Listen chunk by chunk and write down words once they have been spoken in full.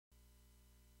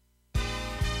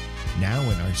Now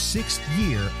in our 6th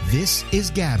year, this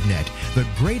is GabNet, the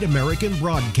Great American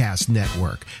Broadcast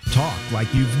Network. Talk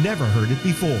like you've never heard it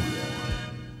before.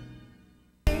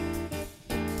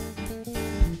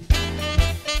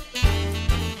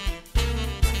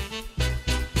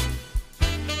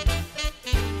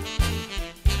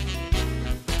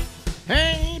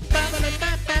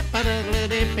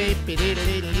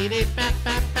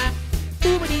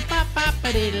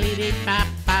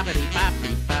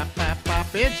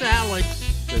 It's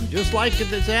Alex, and just like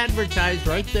it is advertised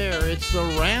right there, it's the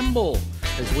Ramble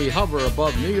as we hover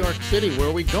above New York City,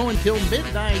 where we go until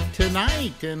midnight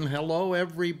tonight. And hello,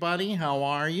 everybody. How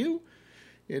are you?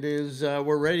 It is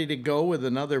we're ready to go with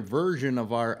another version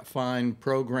of our fine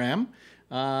program,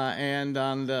 and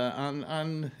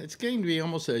on it's going to be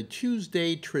almost a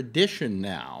Tuesday tradition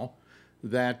now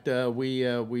that we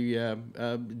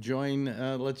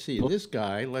join. Let's see this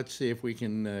guy. Let's see if we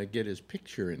can get his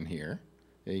picture in here.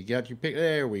 You got your pic.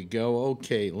 There we go.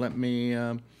 Okay, let me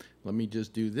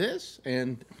just do this,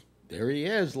 and there he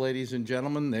is, ladies and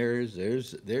gentlemen.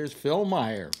 There's Phil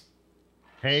Meyer.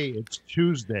 Hey, it's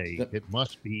Tuesday. It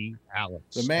must be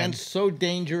Alex. The man's so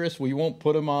dangerous, we won't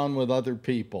put him on with other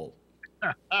people.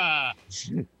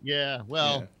 Yeah.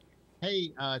 Well, yeah.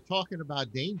 Hey, talking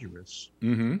about dangerous.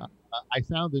 Mm-hmm. I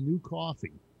found a new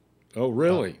coffee. Oh,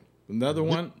 really? Another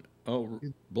one? Oh,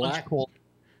 black. Called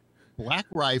Black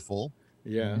Rifle.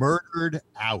 Yeah. Murdered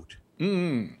Out.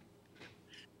 Mm.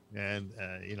 And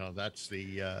that's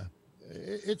the.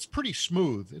 It's pretty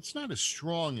smooth. It's not as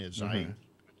strong as I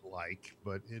like,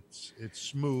 but it's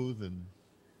smooth and.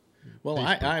 Well,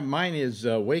 mine is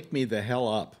Wake Me the Hell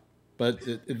Up, but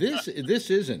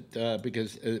this isn't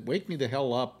because Wake Me the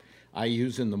Hell Up I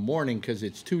use in the morning because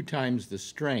it's 2 times the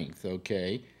strength.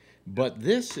 Okay, but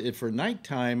this for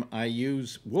nighttime I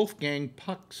use Wolfgang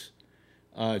Puck's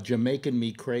Jamaican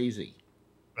Me Crazy.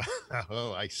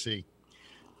 Oh, I see.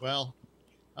 Well,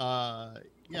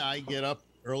 yeah, I get up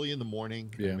early in the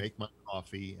morning and make my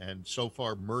coffee, and so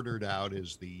far, Murdered Out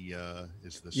is the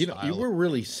style. You were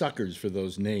really suckers for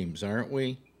those names, aren't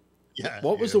we? Yeah.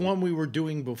 What was the one we were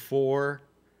doing before?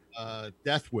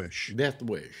 Death Wish. Death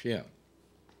Wish, yeah.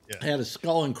 Yeah. It had a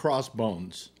skull and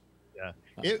crossbones. Yeah.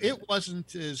 It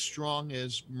wasn't as strong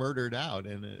as Murdered Out,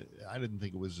 and I didn't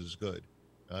think it was as good.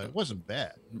 It wasn't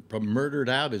bad. But Murdered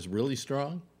Out is really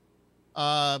strong?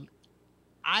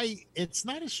 It's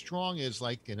not as strong as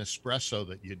like an espresso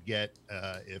that you'd get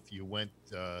if you went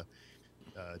to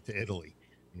Italy,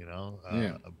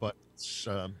 but it's,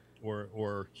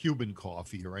 or Cuban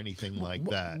coffee or anything like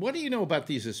that. What do you know about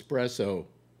these espresso,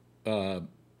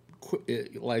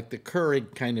 like the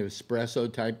Keurig kind of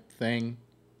espresso type thing?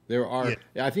 There are,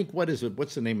 I think, what's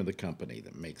the name of the company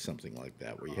that makes something like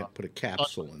that, where you have to put a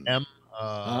capsule in there?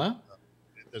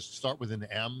 Does it start with an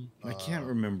M? I can't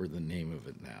remember the name of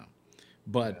it now.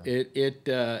 But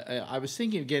I was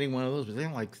thinking of getting one of those, but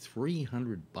they're like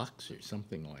 $300 or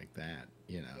something like that,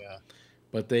 Yeah.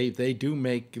 But they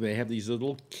have these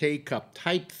little K-cup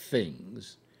type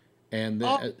things, and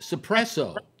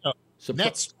Nespresso.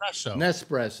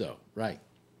 Nespresso, right?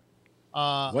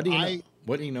 What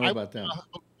do you know about them? A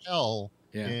hotel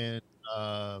in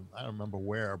I don't remember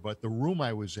where, but the room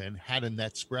I was in had a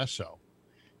Nespresso,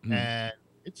 and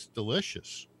it's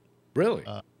delicious. Really?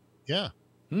 Yeah.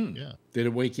 Yeah. Did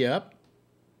it wake you up?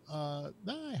 No,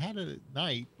 I had it at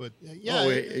night, but yeah. Oh,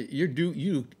 you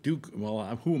do.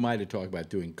 Well, who am I to talk about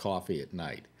doing coffee at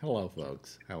night? Hello,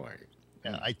 folks. How are you?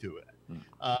 Yeah, I do it.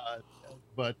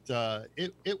 But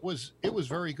it was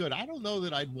very good. I don't know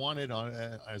that I'd want it on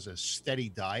as a steady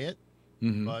diet,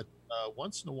 but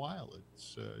once in a while,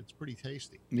 it's pretty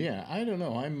tasty. Yeah, I don't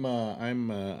know.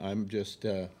 I'm just.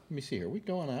 Let me see here. Are we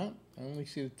going out? I only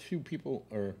see the 2 people.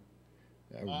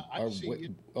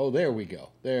 Oh, there we go.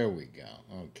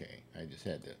 Okay, I just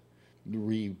had to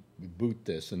reboot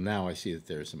this, and now I see that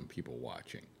there's some people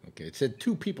watching. Okay, it said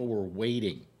 2 people were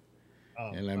waiting,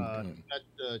 and I'm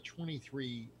at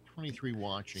 23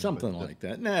 watching. Something like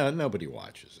that. No, nobody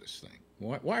watches this thing.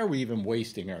 Why are we even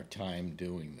wasting our time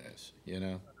doing this?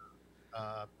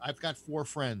 I've got 4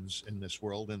 friends in this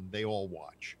world, and they all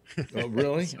watch. Oh,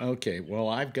 really? Okay. Well,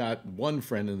 I've got 1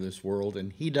 friend in this world,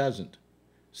 and he doesn't.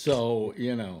 So,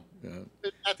 Is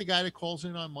that the guy that calls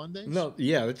in on Mondays? No,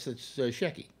 yeah, it's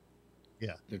Shecky.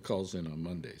 Yeah. That calls in on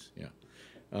Mondays, yeah.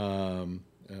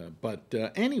 But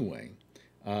anyway,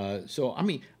 so, I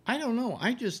mean, I don't know.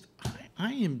 I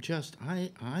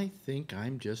think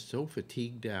I'm just so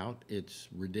fatigued out, it's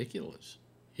ridiculous,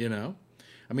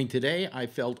 I mean, today I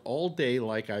felt all day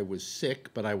like I was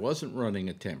sick, but I wasn't running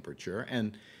a temperature,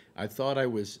 and I thought I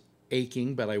was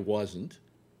aching, but I wasn't,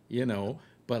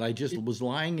 but I just was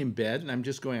lying in bed, and I'm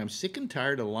just going, I'm sick and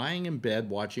tired of lying in bed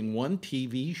watching one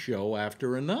TV show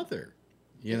after another.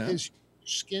 You know? Is your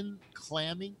skin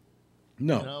clammy? You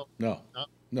No, know? no, No?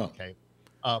 no. Okay.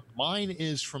 Mine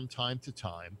is from time to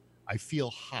time. I feel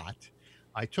hot.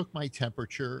 I took my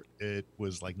temperature. It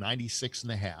was like 96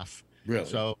 and a half. Really?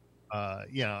 So,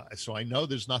 yeah, so I know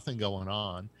there's nothing going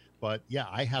on, but yeah,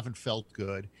 I haven't felt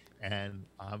good. And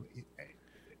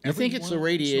You every think it's the once in a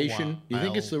radiation? while, You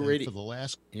think it's the for the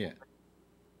last, Yeah.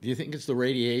 Do you think it's the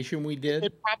radiation we did?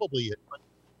 it probably is, but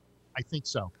I think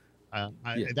so. Yeah.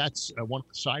 That's one of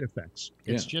the side effects.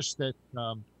 Yeah. It's just that,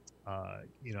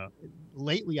 you know,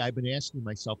 lately I've been asking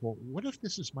myself, well, what if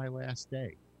this is my last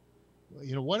day?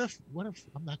 You know, what if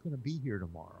I'm not going to be here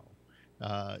tomorrow?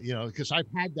 You know, because I've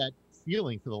had that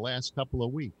feeling for the last couple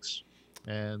of weeks.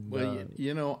 And Well,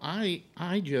 you know, I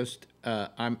just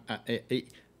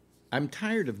I'm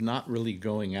tired of not really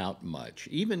going out much.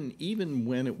 Even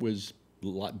when it was a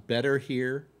lot better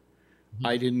here,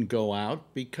 I didn't go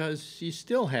out because you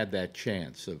still had that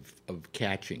chance of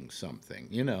catching something,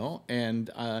 you know. And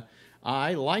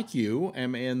I, like you,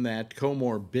 am in that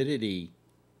comorbidity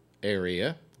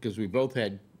area because we both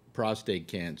had prostate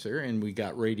cancer and we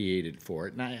got radiated for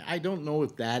it. And I don't know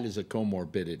if that is a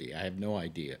comorbidity. I have no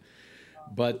idea.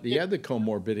 But the other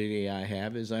comorbidity I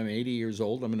have is I'm 80 years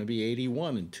old. I'm going to be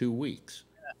 81 in 2 weeks.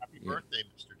 happy birthday,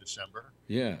 Mr. December.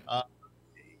 Yeah.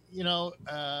 You know,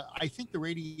 I think the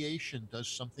radiation does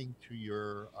something to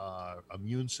your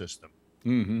immune system,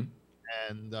 Mm-hmm.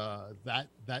 and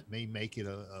that may make it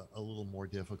a little more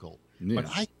difficult. Yeah. But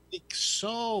I take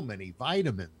so many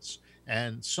vitamins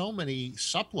and so many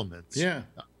supplements. Yeah.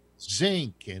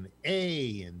 Zinc and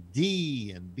A and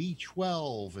D and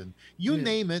B12 and you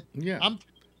name it. Yeah. I'm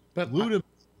But glutamine.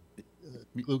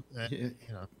 You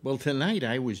know, well, tonight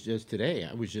I was just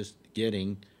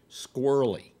getting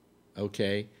squirrely,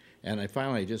 okay? And I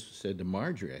finally just said to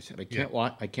Marjorie, I said, I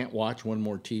can't watch one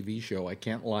more TV show. I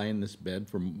can't lie in this bed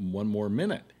for one more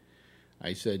minute.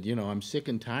 I said, you know, I'm sick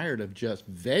and tired of just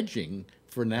vegging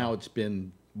for now. It's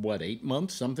been, what, 8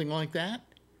 months, something like that?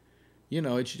 You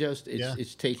know,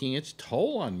 it's taking its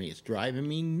toll on me. It's driving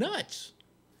me nuts.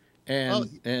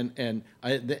 And then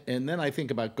I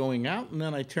think about going out, and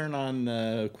then I turn on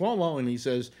Cuomo, and he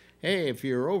says, "Hey, if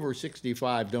you're over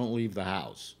 65, don't leave the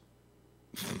house."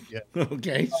 Yeah.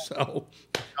 Okay, so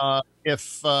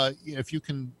if you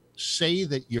can say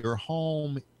that your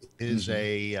home is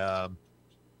a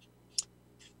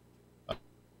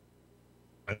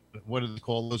what do they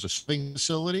call those? A swing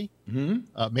facility.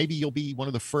 Maybe you'll be one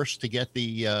of the first to get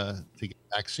the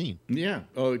vaccine. Yeah.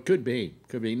 Oh, it could be.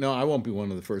 Could be. No, I won't be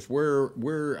one of the first.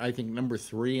 We're I think number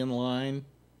 3 in line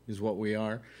is what we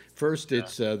are. First,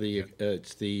 it's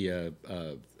the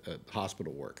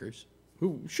hospital workers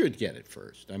who should get it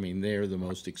first. I mean, they're the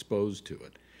most exposed to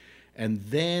it. And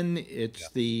then it's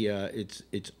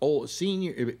it's old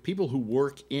senior people who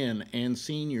work in and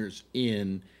seniors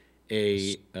in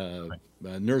a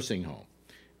nursing home,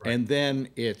 and then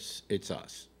it's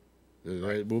us.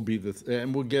 We'll be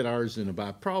and we'll get ours in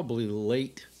about probably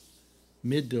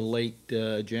mid to late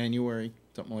January,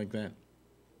 something like that.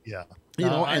 Yeah, you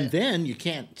know, and then you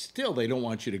can't. Still, they don't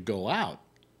want you to go out.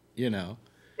 You know.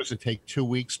 Does it take 2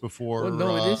 weeks before? Well,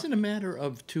 no, it isn't a matter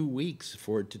of 2 weeks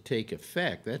for it to take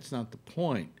effect. That's not the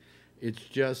point. It's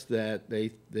just that they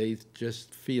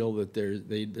just feel that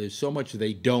there's so much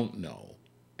they don't know,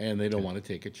 and they don't want to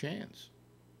take a chance.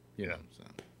 You know,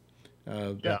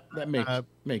 so that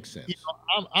makes sense. You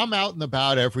know, I'm out and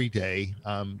about every day,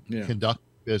 conducting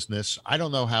business. I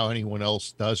don't know how anyone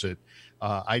else does it.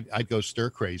 I'd go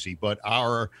stir crazy, but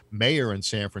our mayor in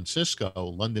San Francisco,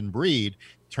 London Breed,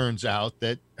 turns out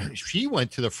that she went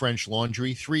to the French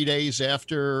Laundry 3 days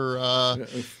after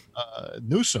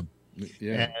Newsom.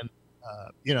 Yeah. And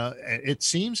you know, it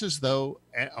seems as though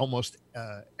almost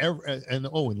in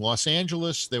Los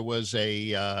Angeles there was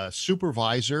a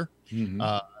supervisor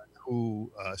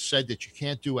who said that you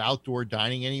can't do outdoor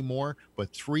dining anymore,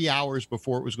 but 3 hours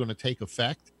before it was going to take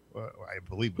effect, I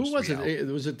believe it was. Who was it?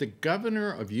 Was it the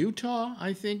governor of Utah,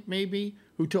 I think, maybe,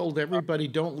 who told everybody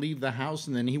don't leave the house,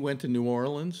 and then he went to New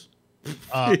Orleans?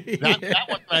 That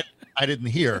one I didn't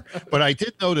hear, but I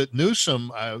did know that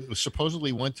Newsom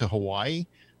supposedly went to Hawaii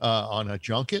on a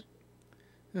junket,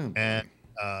 and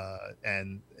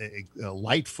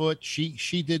Lightfoot,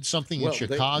 she did something in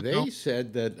Chicago. They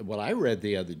said that what I read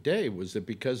the other day was that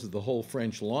because of the whole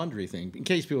French Laundry thing, in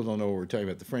case people don't know what we're talking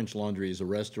about, the French Laundry is a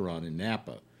restaurant in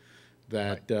Napa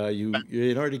that you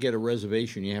in order to get a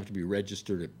reservation, you have to be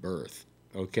registered at birth.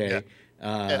 Okay.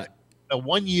 A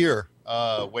 1 year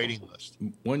waiting list.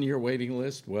 1 year waiting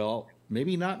list. Well,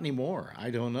 maybe not anymore.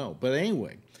 I don't know. But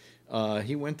anyway,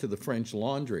 he went to the French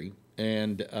Laundry,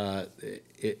 and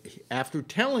after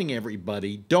telling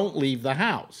everybody, don't leave the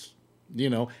house. You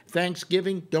know,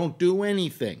 Thanksgiving, don't do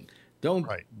anything. Don't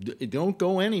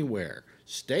go anywhere.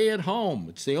 Stay at home.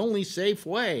 It's the only safe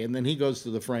way. And then he goes to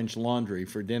the French Laundry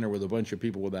for dinner with a bunch of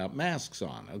people without masks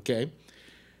on, okay?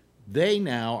 They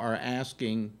now are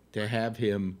asking to have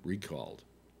him recalled.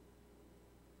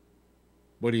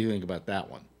 What do you think about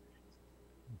that one?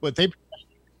 But they've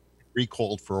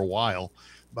recalled for a while.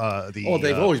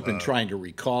 They've always been trying to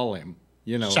recall him.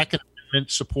 You know, Second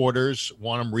Amendment supporters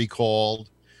want him recalled.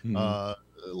 Mhm.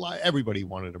 Everybody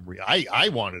wanted him. I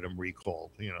wanted him recalled.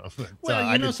 You know.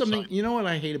 Well, you know something. You know what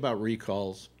I hate about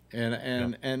recalls,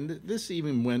 and this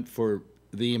even went for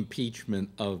the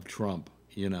impeachment of Trump.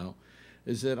 You know,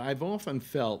 is that I've often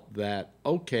felt that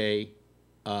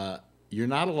you're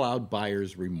not allowed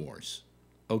buyer's remorse.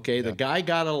 Okay, the guy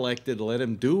got elected. Let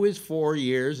him do his 4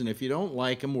 years, and if you don't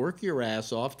like him, work your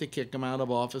ass off to kick him out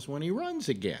of office when he runs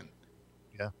again.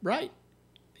 Yeah. Right.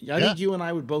 I think you and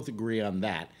I would both agree on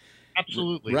that.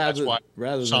 Absolutely. Rather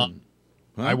Huh?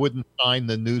 I wouldn't sign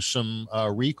the Newsom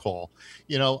recall.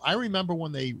 You know, I remember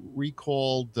when they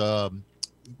recalled. It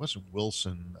wasn't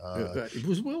Wilson. It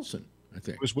was Wilson, I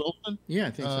think. It was Wilson. Yeah,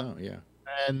 I think so. Yeah.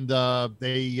 And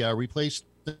they replaced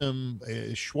him.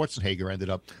 Schwarzenegger ended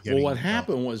up getting. Well, what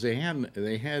happened was they had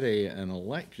an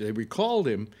election. They recalled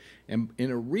him, and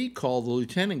in a recall, the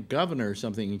lieutenant governor or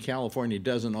something in California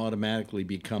doesn't automatically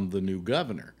become the new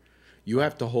governor. You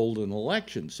have to hold an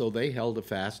election. So they held a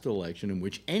fast election in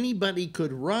which anybody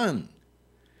could run.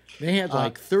 They had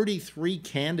like 33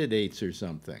 candidates or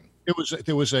something.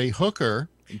 There was a hooker.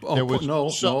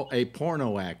 No, a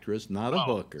porno actress, not a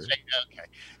hooker.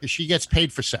 Okay, she gets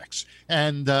paid for sex.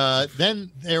 And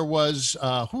then there was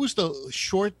who was the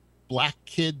short black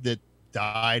kid that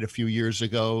died a few years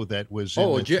ago? That was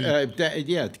Coleman,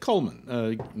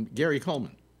 Gary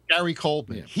Coleman. Gary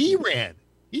Coleman. Yeah. He ran.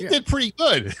 He did pretty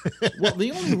good. Well,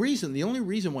 the only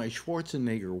reason why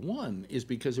Schwarzenegger won is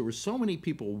because there were so many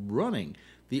people running.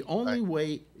 The only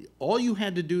way, all you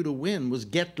had to do to win was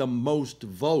get the most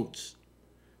votes.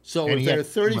 So if there are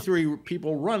 33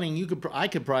 people running, I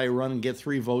could probably run and get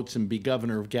 3 votes and be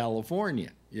governor of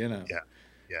California. You know.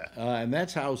 Yeah. And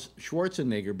that's how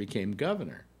Schwarzenegger became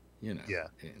governor. You know. Yeah.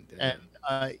 And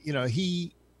you know,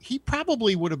 he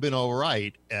probably would have been all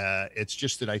right. It's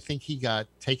just that I think he got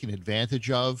taken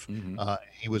advantage of. Mm-hmm.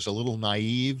 He was a little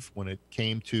naive when it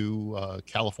came to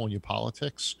California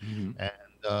politics, and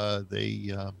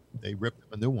they ripped him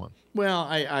a new one. Well,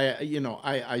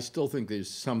 I still think there's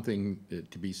something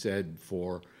to be said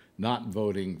for not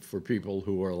voting for people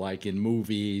who are like in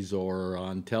movies or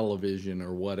on television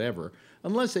or whatever,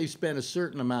 unless they've spent a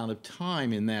certain amount of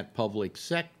time in that public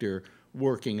sector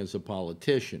working as a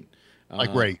politician.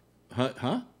 Like Ray.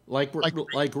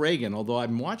 Like Reagan, although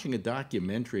I'm watching a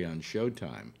documentary on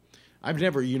Showtime. I've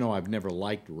never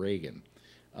liked Reagan.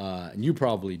 And you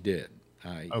probably did.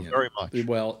 Very much.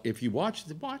 Well, if you watch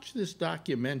this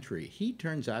documentary, he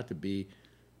turns out to be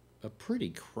a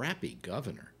pretty crappy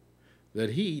governor. That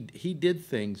he did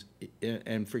things,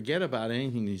 and forget about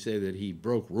anything you say that he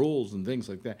broke rules and things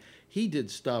like that. He did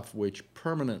stuff which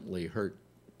permanently hurt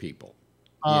people.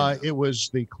 It was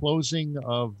the closing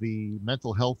of the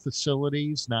mental health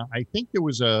facilities. Now, I think there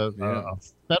was a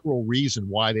federal reason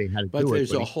why they had to do it. But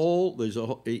there's a whole.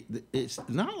 It's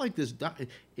not like this.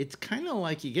 It's kind of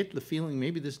like you get the feeling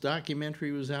maybe this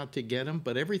documentary was out to get him,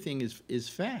 but everything is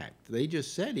fact. They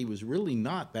just said he was really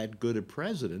not that good a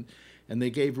president, and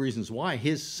they gave reasons why.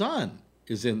 His son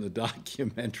is in the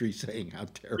documentary saying how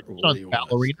terrible he was.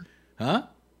 Ballerina? Huh?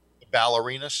 The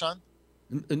ballerina son?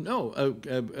 No,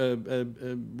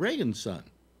 Reagan's son.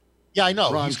 Yeah, I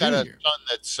know. Ron He's got a Jr. son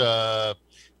that's. No.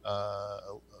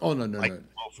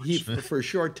 For a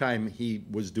short time, he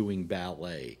was doing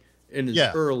ballet in his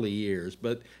early years,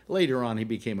 but later on, he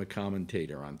became a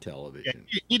commentator on television.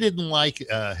 Yeah, he didn't like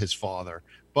his father,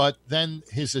 but then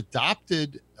his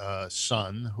adopted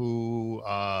son, who.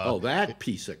 That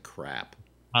piece of crap.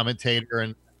 Commentator,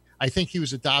 and I think he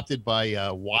was adopted by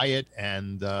Wyatt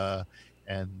and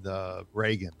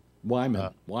Reagan.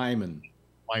 Wyman.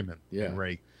 Yeah. And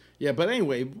Reagan. Yeah, but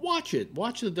anyway, watch it.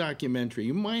 Watch the documentary.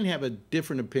 You might have a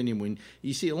different opinion when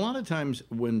you see a lot of times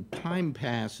when time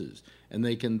passes and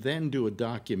they can then do a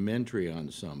documentary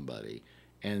on somebody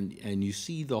and you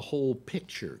see the whole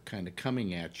picture kind of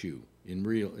coming at you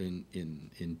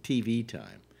in TV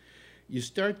time. You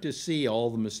start to see all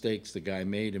the mistakes the guy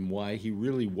made and why he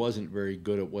really wasn't very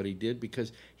good at what he did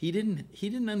because he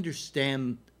didn't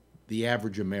understand the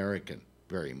average American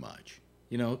very much.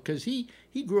 You know, because he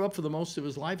grew up for the most of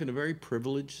his life in a very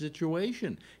privileged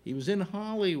situation. He was in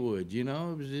Hollywood, you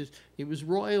know, he was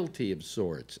royalty of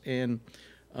sorts, and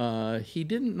he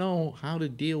didn't know how to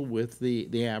deal with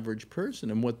the average person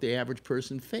and what the average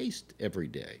person faced every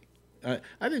day.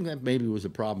 I think that maybe was a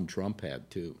problem Trump had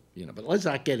too, you know. But let's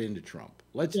not get into Trump.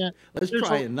 Let's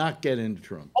try and not get into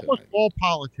Trump tonight. Almost all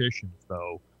politicians,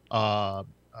 though,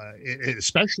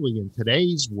 especially in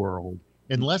today's world,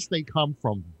 unless they come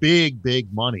from big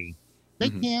money, they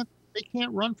can't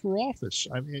run for office.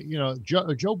 I mean, you know,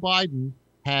 Joe Biden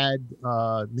had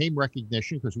name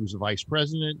recognition because he was the vice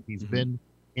president. He's been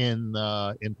in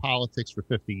politics for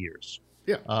 50 years.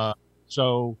 Yeah.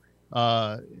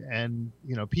 And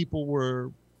you know, people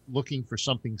were looking for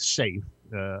something safe.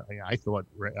 I thought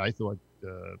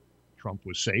Trump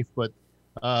was safe, but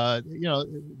you know,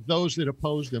 those that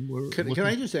opposed him were. Can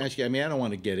I just ask you? I mean, I don't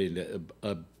want to get into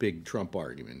a big Trump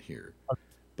argument here,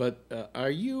 but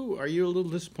are you a little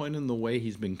disappointed in the way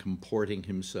he's been comporting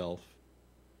himself?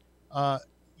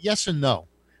 Yes and no.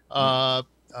 I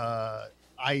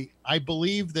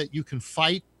believe that you can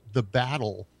fight the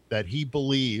battle that he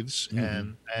believes,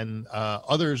 and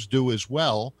others do as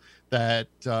well, that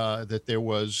there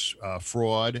was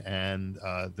fraud and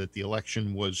that the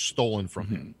election was stolen from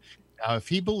him. Now, if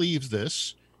he believes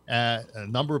this, a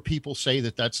number of people say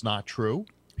that that's not true.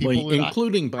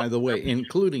 Including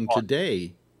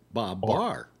today, Bob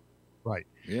Barr. Right.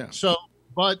 Yeah. So,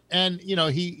 and you know,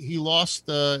 he lost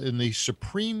in the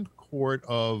Supreme Court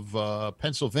of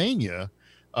Pennsylvania.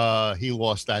 He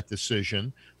lost that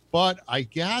decision. But I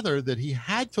gather that he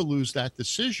had to lose that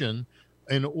decision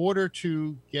in order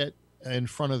to get in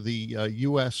front of the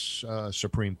U.S.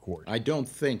 Supreme Court. I don't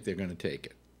think they're going to take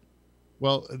it.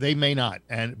 Well, they may not,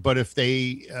 but if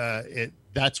they,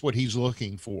 that's what he's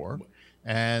looking for,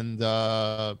 and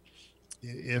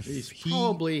if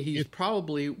he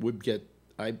probably would get.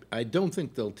 I don't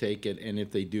think they'll take it, and if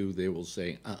they do, they will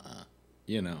say,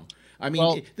 you know. I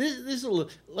mean,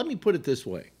 let me put it this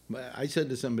way. I said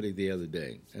to somebody the other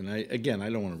day, and I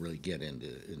don't want to really get into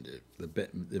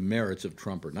the merits of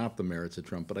Trump or not the merits of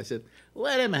Trump, but I said,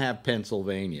 let him have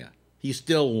Pennsylvania. He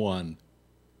still won.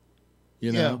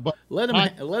 You know, yeah, but let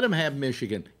him have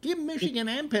Michigan. Give him Michigan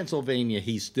and Pennsylvania.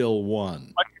 He still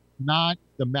won. But not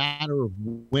the matter of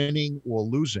winning or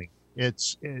losing.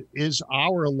 Is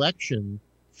our election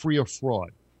free of fraud?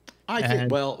 I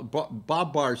think. Well,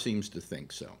 Bob Barr seems to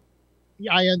think so.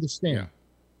 Yeah, I understand. Yeah.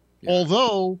 Yeah.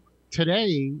 Although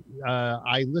today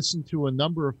I listened to a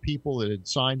number of people that had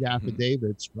signed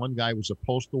affidavits. One guy was a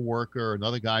postal worker.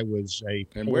 Another guy was a.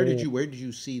 And where did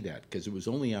you see that? Because it was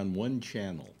only on one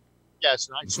channel. Yes,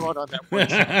 and I saw it on that one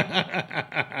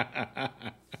channel.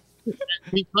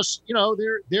 Because you know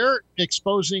they're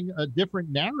exposing a different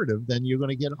narrative than you're going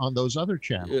to get on those other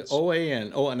channels.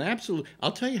 OAN. Oh, and absolutely.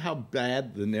 I'll tell you how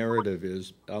bad the narrative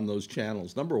is on those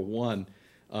channels. Number one.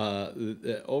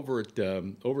 Over at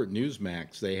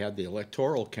Newsmax, they had the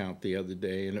electoral count the other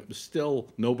day, and it was still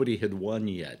nobody had won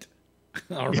yet.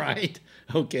 All right,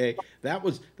 okay, that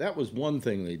was one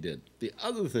thing they did. The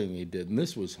other thing they did, and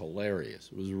this was hilarious.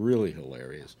 It was really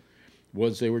hilarious.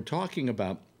 Was they were talking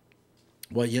about,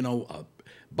 well, you know,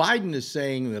 Biden is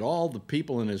saying that all the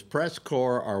people in his press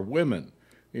corps are women.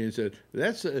 And he said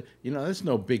that's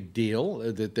no big deal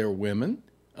that they're women.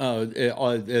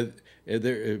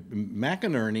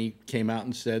 McInerney came out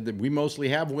and said that we mostly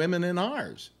have women in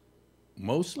ours.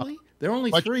 Mostly? There are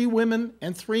only 3 women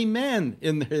and 3 men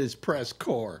in his press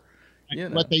corps. You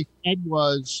know. What they said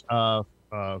was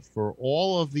for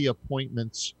all of the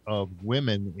appointments of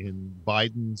women in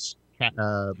Biden's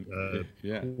corps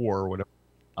or whatever,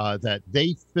 that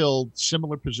they filled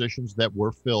similar positions that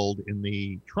were filled in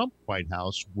the Trump White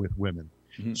House with women.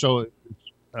 So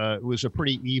it was a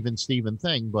pretty even-Steven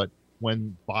thing, but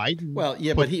when Biden... Well,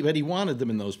 yeah, but he wanted them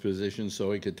in those positions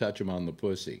so he could touch them on the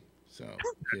pussy. So,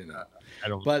 you know.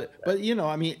 But you know,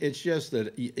 I mean, it's just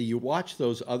that you watch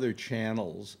those other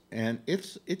channels, and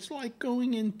it's like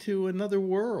going into another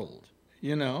world,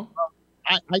 you know?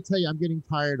 I tell you, I'm getting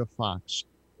tired of Fox.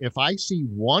 If I see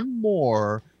one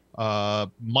more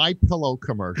My Pillow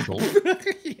commercial...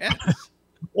 Yes.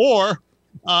 or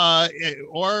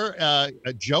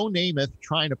Joe Namath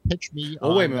trying to pitch me.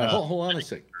 Oh, wait a minute. Hold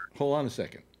on a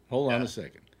second.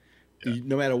 Yeah.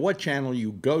 No matter what channel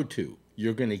you go to,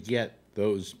 you're going to get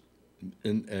those.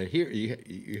 And here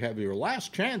you have your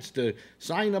last chance to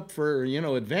sign up for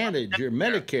Advantage or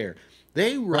Medicare.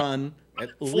 They run at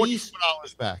least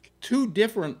 $40 back 2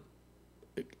 different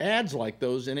ads like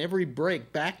those in every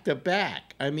break, back to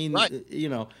back. I mean,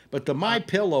 but the My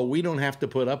Pillow we don't have to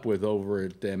put up with over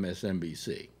at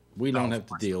MSNBC. We don't have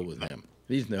to deal with them.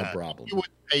 He's no problem. He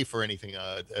wouldn't pay for anything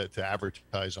to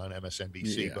advertise on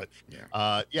MSNBC. Yeah,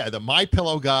 but the My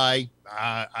Pillow guy,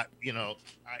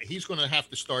 he's going to have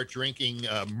to start drinking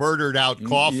murdered out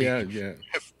coffee. Yeah.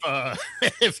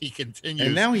 If he continues.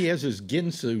 And now he has his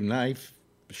Ginsu knife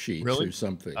sheets Really? or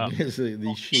something.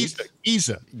 These sheets.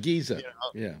 Giza. Giza.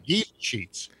 Yeah. Giza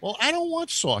sheets. Well, I don't want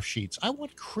soft sheets. I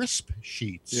want crisp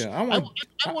sheets. Yeah, I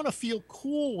want to feel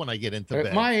cool when I get into bed.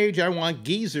 At my age, I want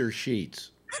geezer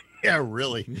sheets. Yeah,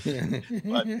 really.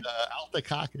 But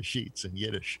Altakaka sheets in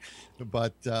Yiddish.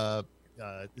 But Joe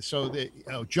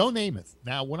Namath.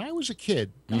 Now, when I was a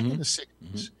kid back in the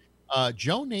 60s,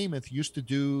 Joe Namath used to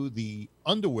do the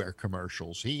underwear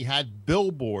commercials. He had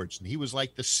billboards, and he was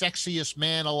like the sexiest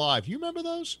man alive. You remember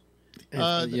those?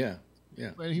 Yeah.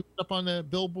 When he was up on the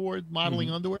billboard modeling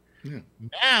underwear. Yeah.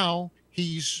 Now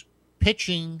he's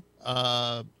pitching,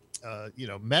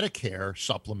 Medicare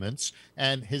supplements,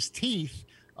 and his teeth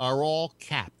are all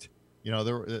capped.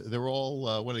 They're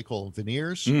all what do they call them?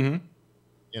 Veneers.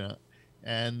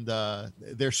 And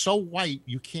they're so white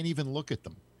you can't even look at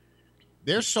them.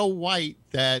 They're so white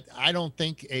that I don't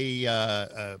think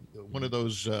one of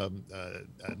those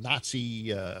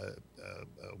Nazi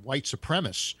white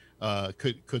supremacists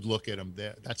could look at them.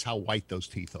 That's how white those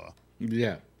teeth are.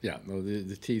 Yeah. No,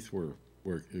 the teeth were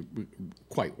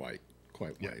quite white,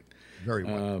 very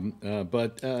white.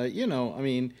 But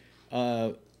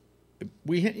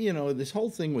we this whole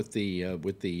thing with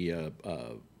the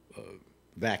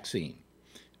vaccine.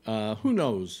 Who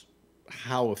knows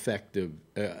how effective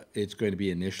it's going to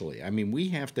be initially? I mean, we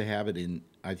have to have it in,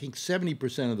 I think,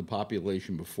 70% of the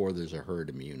population before there's a herd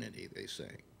immunity, they say.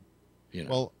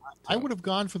 Well, I would have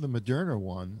gone for the Moderna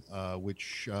one,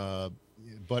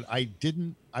 but I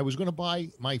didn't. I was going to buy.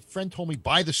 My friend told me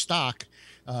buy the stock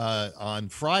on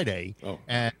Friday,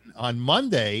 and on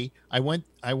Monday I went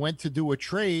to do a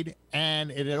trade,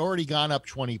 and it had already gone up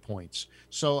 20 points.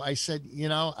 So I said,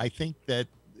 I think that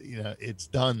it's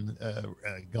done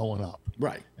going up.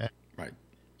 Right. Right.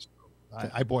 So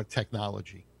I bought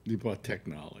technology. You bought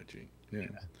technology. Yeah.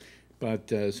 But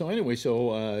so anyway,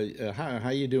 how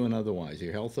you doing otherwise?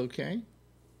 Your health okay?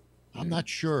 I'm not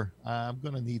sure. I'm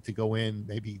going to need to go in,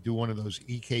 maybe do one of those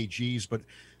EKGs, but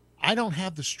I don't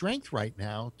have the strength right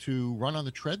now to run on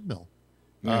the treadmill.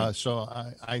 So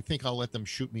I think I'll let them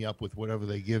shoot me up with whatever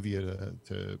they give you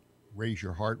to raise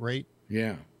your heart rate.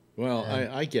 Yeah. Well,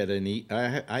 I get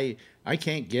I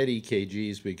can't get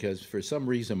EKGs because for some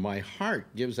reason my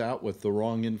heart gives out with the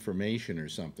wrong information or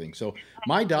something. So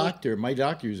my doctor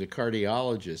who's a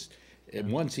cardiologist,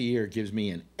 and once a year gives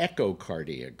me an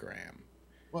echocardiogram.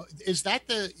 Well, is that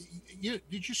did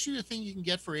you see the thing you can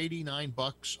get for $89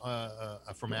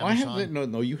 from Amazon? I have that.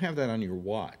 No, you have that on your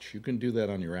watch. You can do that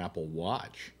on your Apple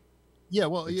Watch. Yeah,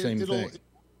 well, same thing.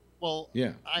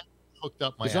 Yeah, I hooked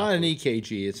up my. It's not an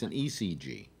EKG; it's an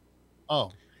ECG.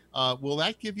 Oh, will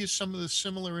that give you some of the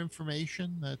similar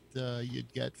information that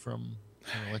you'd get from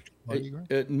an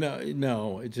electrocardiogram?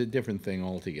 No, it's a different thing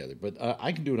altogether. But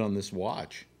I can do it on this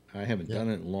watch. I haven't done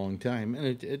it in a long time, and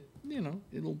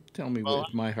it'll tell me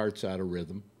if my heart's out of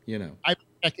rhythm. I'm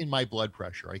checking my blood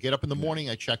pressure. I get up in the morning,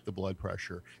 I check the blood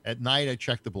pressure. At night, I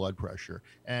check the blood pressure.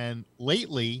 And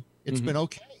lately, it's been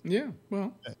okay. Yeah,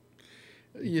 well,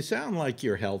 you sound like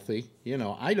you're healthy.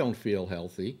 I don't feel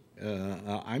healthy.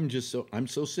 I'm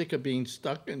so sick of being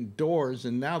stuck indoors.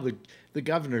 And now the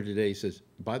governor today says,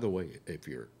 by the way, if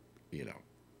you're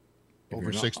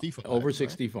over 65,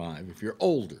 right? If you're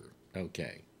older,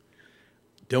 okay,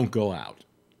 don't go out.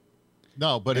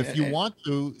 No, but if you want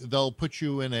to, they'll put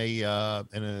you in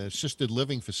an assisted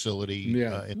living facility.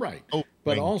 Yeah, right.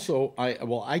 But also,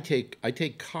 I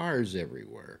take cars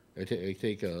everywhere. I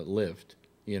take a Lyft,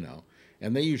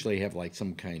 and they usually have like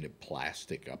some kind of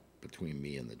plastic up between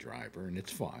me and the driver, and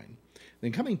it's fine.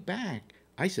 Then coming back,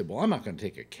 I said, well, I'm not going to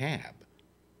take a cab.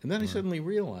 And then I suddenly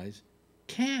realized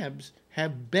cabs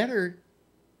have better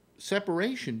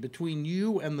separation between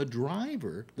you and the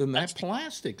driver than that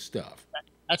plastic stuff.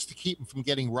 That's to keep them from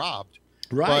getting robbed.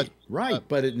 Right, right.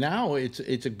 But now it's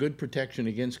a good protection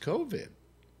against COVID.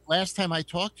 Last time I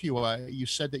talked to you, you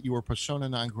said that you were persona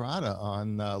non grata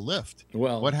on Lyft.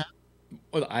 Well, what happened?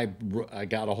 Well, I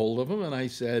got a hold of him and I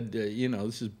said,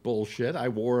 this is bullshit. I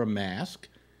wore a mask.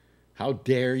 How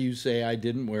dare you say I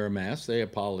didn't wear a mask? They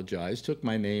apologized, took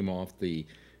my name off the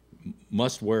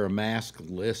must wear a mask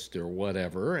list or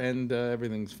whatever, and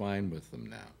everything's fine with them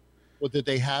now. Well, did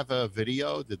they have a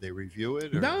video? Did they review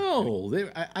it? Or? No,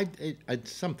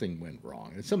 something went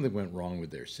wrong. Something went wrong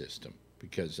with their system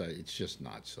because it's just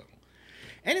not so.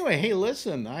 Anyway, hey,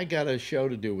 listen, I got a show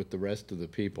to do with the rest of the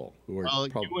people who are. Well,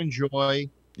 you enjoy.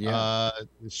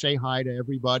 say hi to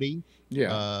everybody.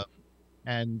 Yeah.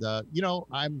 And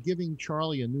I'm giving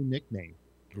Charlie a new nickname,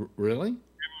 Really?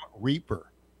 Reaper.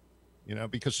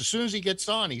 Because as soon as he gets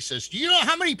on, he says, "Do you know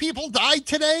how many people died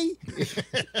today?"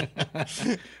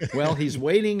 Well, he's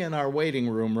waiting in our waiting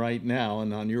room right now,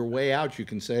 and on your way out, you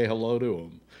can say hello to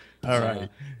him. All right.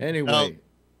 Anyway,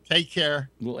 take care.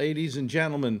 Ladies and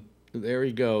gentlemen, there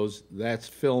he goes. That's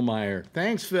Phil Meyer.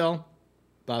 Thanks, Phil.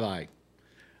 Bye-bye.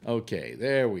 Okay,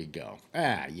 there we go.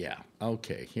 Yeah.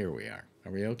 Okay, here we are.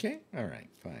 Are we okay? All right,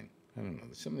 fine. I don't know.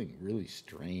 There's something really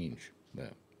strange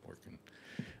working.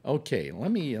 Okay,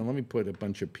 let me put a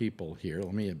bunch of people here.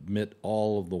 Let me admit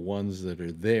all of the ones that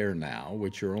are there now,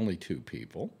 which are only 2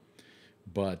 people.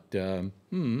 But we'll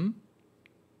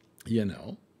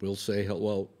say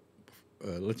hello.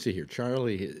 Let's see here.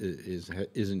 Charlie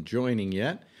isn't joining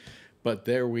yet, but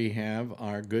there we have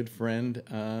our good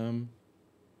friend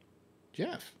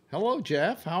Jeff. Hello,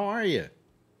 Jeff. How are you?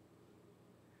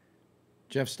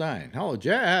 Jeff Stein. Hello,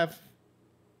 Jeff.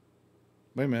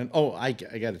 Wait a minute. Oh, I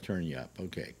got to turn you up.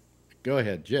 Okay. Go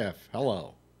ahead, Jeff.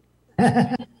 Hello.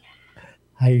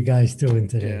 How you guys doing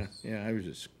today? Yeah. I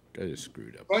just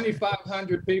screwed up.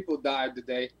 2,500 people died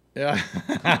today. Yeah.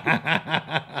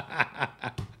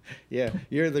 Yeah.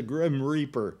 You're the Grim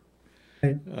Reaper.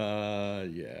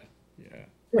 Yeah.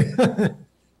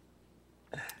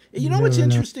 You know what's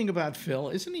interesting about Phil?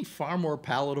 Isn't he far more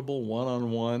palatable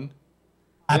one-on-one?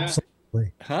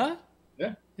 Absolutely. Huh?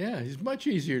 Yeah. Yeah, he's much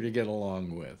easier to get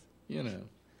along with,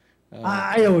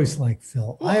 I always like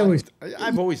Phil. Well,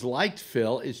 I've always liked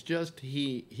Phil. It's just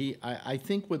I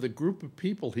think with a group of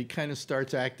people, he kind of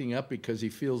starts acting up because he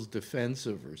feels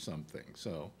defensive or something.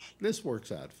 So this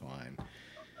works out fine.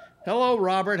 Hello,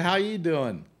 Robert. How you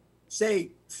doing?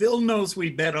 Say, Phil knows we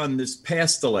bet on this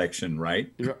past election,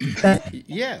 right?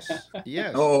 Yes.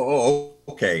 Oh,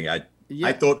 okay.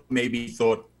 I thought maybe he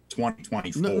thought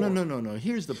 2024. No.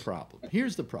 Here's the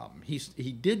problem.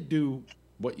 He did do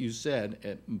what you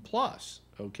said, plus,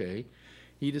 okay?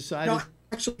 He decided... No,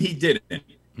 actually, he didn't.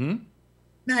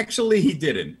 Actually, he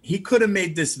didn't. He could have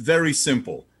made this very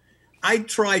simple. I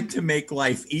tried to make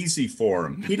life easy for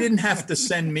him. He didn't have to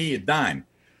send me a dime.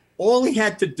 All he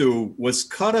had to do was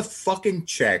cut a fucking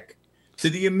check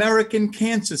to the American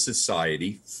Cancer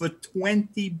Society for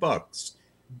 $20.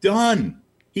 Done.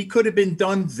 He could have been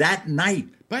done that night.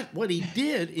 But what he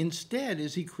did instead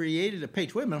is he created a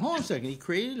page. Wait a minute, hold on a second. He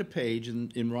created a page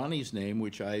in Ronnie's name,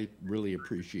 which I really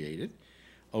appreciated.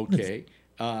 Okay,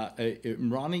 in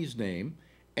Ronnie's name,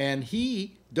 and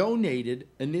he donated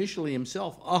initially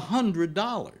himself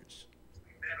 $100.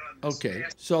 Okay,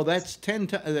 so that's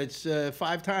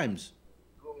 5 times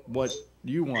what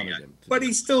you wanted him to. But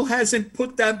he still hasn't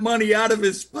put that money out of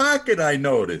his pocket, I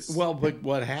noticed. Well, but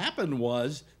what happened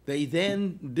was they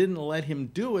then didn't let him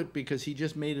do it because he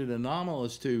just made it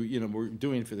anomalous to, we're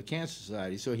doing it for the Cancer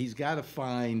Society. So he's got to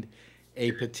find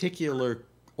a particular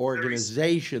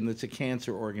organization that's a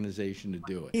cancer organization to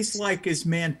do it. He's like his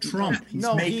man Trump. He's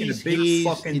making a big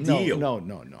fucking deal.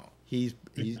 No. He's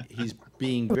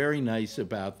being very nice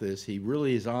about this. He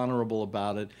really is honorable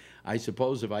about it. I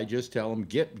suppose if I just tell him,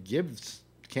 give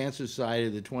Cancer Society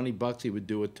the $20, he would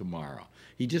do it tomorrow.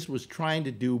 He just was trying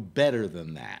to do better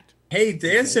than that. Hey,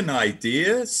 there's an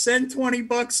idea. Send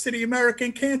 $20 to the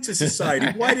American Cancer Society.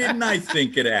 Why didn't I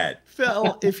think of that?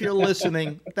 Phil, if you're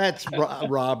listening, that's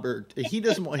Robert. He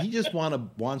doesn't want. He just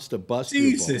wants to bust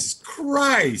your balls. Jesus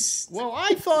Christ. Well,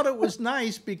 I thought it was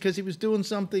nice because he was doing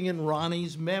something in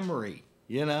Ronnie's memory.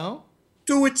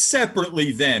 Do it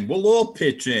separately then. We'll all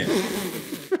pitch in.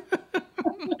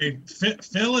 Hey,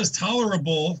 Phil is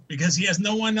tolerable because he has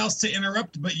no one else to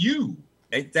interrupt but you.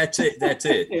 Hey, that's it.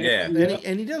 Yeah.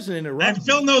 And he doesn't interrupt. And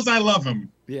Phil knows I love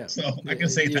him. Yeah. So I can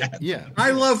say that. Yeah.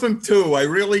 I love him too. I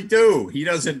really do. He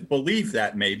doesn't believe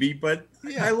that maybe, but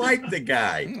I like the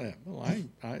guy. Yeah, well,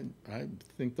 I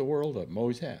think the world of him.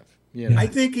 Always have. I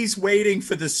think he's waiting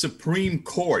for the Supreme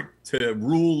Court to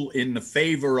rule in the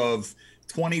favor of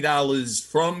 $20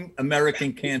 from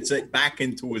American Cancer back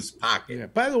into his pocket. Yeah.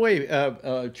 By the way,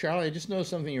 Charlie, I just noticed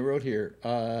something you wrote here.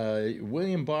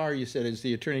 William Barr, you said, is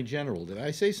the Attorney General. Did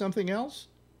I say something else?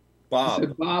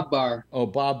 Bob. Bob Barr. Oh,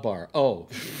 Bob Barr. Oh,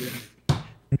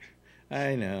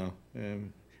 I know.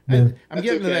 I'm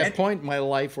getting to that point in my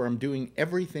life where I'm doing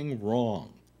everything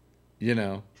wrong.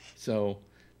 So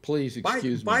please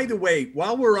excuse me. By the way,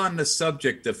 while we're on the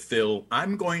subject of Phil,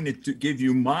 I'm going to give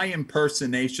you my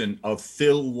impersonation of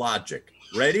Phil Logic.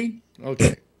 Ready?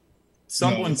 Okay.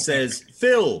 Someone says,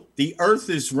 Phil, the earth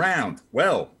is round.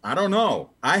 Well, I don't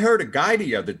know. I heard a guy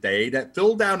the other day that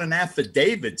filled out an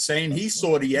affidavit saying he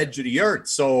saw the edge of the earth.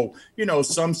 So, you know,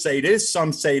 some say this,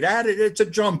 some say that. It's a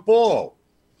jump ball.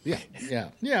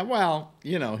 Yeah. Well,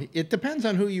 you know, it depends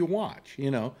on who you watch.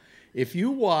 You know, if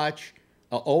you watch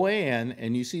OAN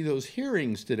and you see those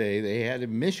hearings today they had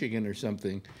in Michigan or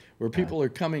something where people are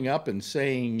coming up and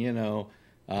saying, you know,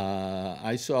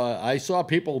 I saw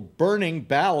people burning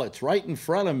ballots right in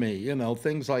front of me, you know,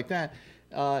 things like that.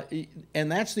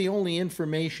 And that's the only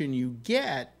information you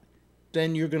get,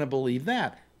 then you're going to believe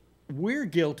that. We're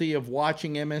guilty of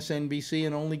watching MSNBC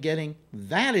and only getting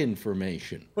that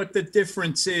information. But the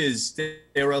difference is that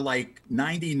there are like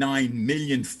 99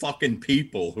 million fucking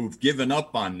people who've given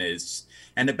up on this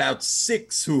and about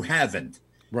 6 who haven't.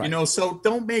 Right. You know, so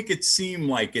don't make it seem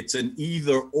like it's an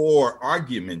either or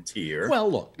argument here.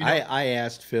 Well, look, you know, I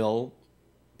asked Phil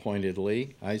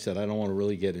pointedly. I said, I don't want to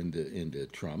really get into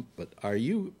Trump, but are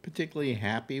you particularly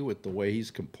happy with the way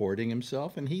he's comporting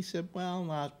himself? And he said, well,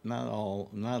 not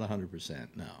 100%,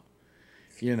 no.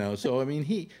 You know, so I mean,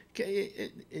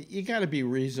 you got to be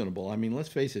reasonable. I mean, let's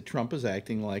face it, Trump is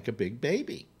acting like a big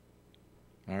baby.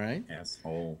 All right.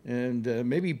 Asshole. And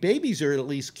maybe babies are at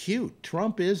least cute.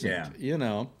 Trump isn't. Yeah. You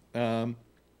know. By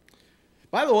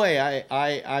the way,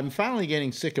 I'm finally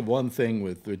getting sick of one thing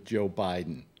with Joe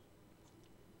Biden.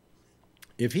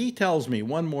 If he tells me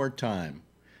one more time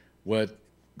what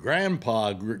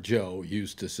Grandpa Joe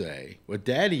used to say, what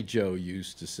Daddy Joe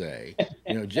used to say,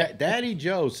 you know, Daddy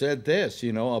Joe said this,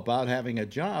 you know, about having a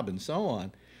job and so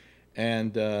on.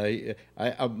 And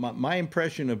my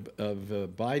impression of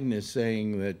Biden is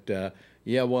saying that,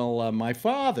 yeah, well, my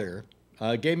father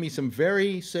gave me some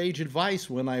very sage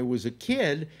advice when I was a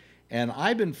kid, and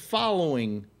I've been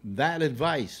following that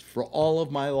advice for all of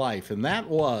my life. And that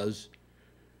was,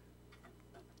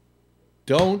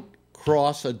 don't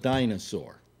cross a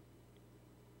dinosaur.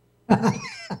 I've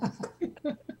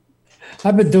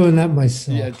been doing that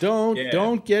myself. Yeah,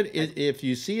 don't get it. If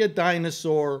you see a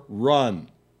dinosaur, run.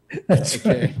 That's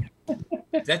okay.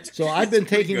 Right. So I've been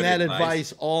taking that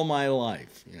advice all my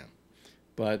life. Yeah,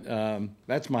 but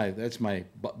that's my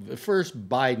first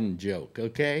Biden joke.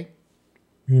 Okay,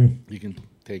 you can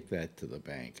take that to the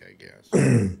bank, I guess.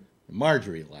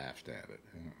 Marjorie laughed at it.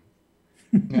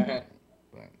 But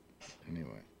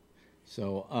anyway,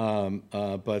 so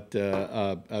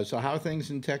so how are things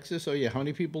in Texas? Oh yeah, how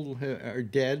many people are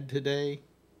dead today?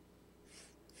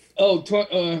 Oh,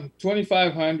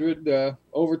 2,500,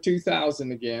 over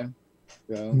 2,000 again.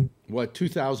 So. What,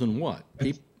 2,000 what?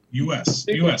 U.S.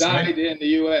 People U.S. died right? in the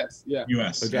U.S. Yeah.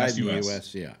 U.S. Died in the US.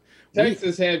 U.S. Yeah.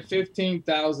 Texas had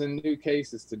 15,000 new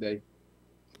cases today.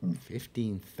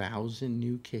 15,000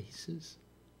 new cases?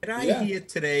 Did I hear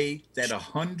today that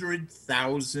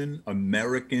 100,000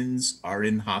 Americans are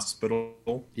in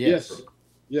hospital? Yes.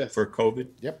 Yes. For COVID?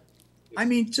 Yep. I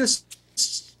mean, just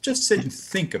sit and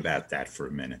think about that for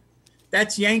a minute.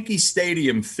 That's Yankee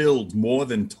Stadium filled more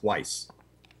than twice.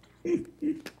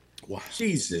 Wow.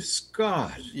 Jesus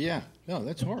God. Yeah. No,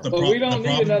 that's horrible. But we don't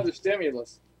need another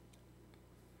stimulus.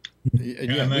 And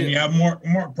then you have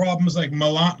more problems like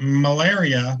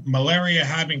malaria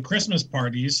having Christmas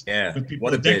parties with people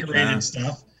decorating and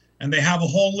stuff. And they have a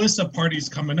whole list of parties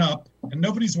coming up, and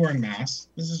nobody's wearing masks.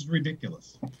 This is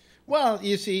ridiculous. Well,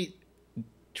 you see,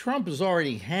 Trump has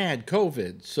already had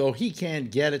COVID, so he can't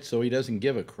get it, so he doesn't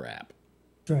give a crap.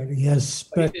 Right. Yes.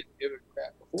 He didn't give a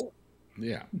crap before.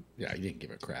 Yeah, he didn't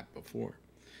give a crap before.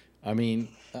 I mean,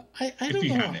 I don't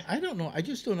know. I don't know. I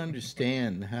just don't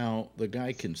understand how the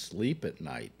guy can sleep at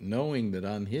night knowing that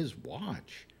on his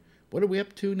watch, what are we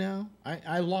up to now?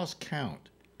 I lost count.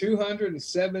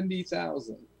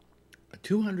 270,000.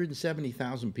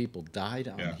 270,000 people died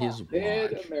on his watch.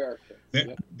 Dead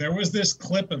Americans. There was this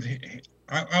clip of,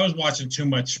 I was watching too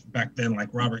much back then, like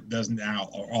Robert does now,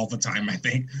 all the time, I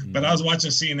think. But I was watching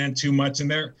CNN too much,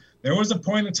 and there was a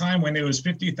point in time when it was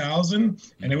 50,000,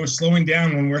 and it was slowing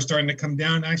down when we're starting to come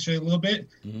down actually a little bit.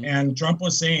 And Trump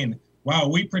was saying, wow,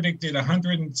 we predicted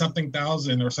 100 and something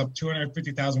thousand or some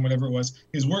 250,000, whatever it was,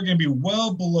 is we're going to be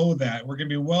well below that. We're going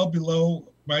to be well below,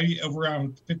 maybe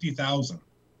around 50,000.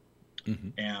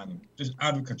 And just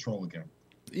out of control again.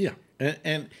 Yeah,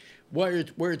 and where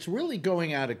it's really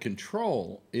going out of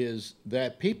control is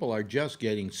that people are just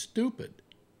getting stupid.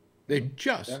 They're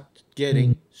just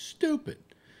getting stupid.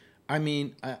 I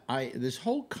mean, this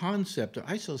whole concept.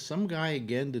 I saw some guy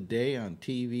again today on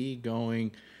TV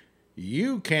going,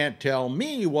 "You can't tell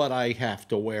me what I have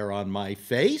to wear on my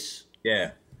face."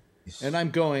 Yeah, and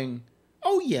I'm going,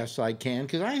 "Oh yes, I can,"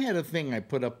 because I had a thing I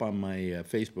put up on my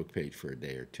Facebook page for a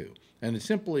day or two, and it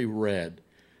simply read,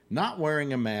 not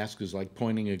wearing a mask is like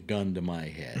pointing a gun to my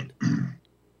head.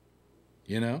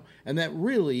 You know, and that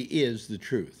really is the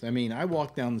truth. I mean, I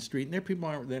walk down the street and there people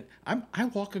aren't there. I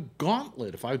walk a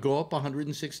gauntlet if I go up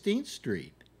 116th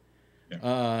Street.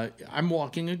 Yeah. I'm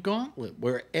walking a gauntlet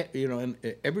where, you know, and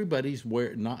everybody's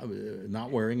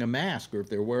not wearing a mask, or if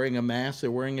they're wearing a mask,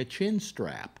 they're wearing a chin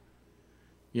strap.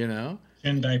 You know,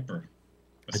 chin diaper.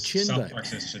 A chin South diaper. Park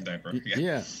says chin diaper.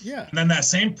 Yeah, yeah. And then that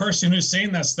same person who's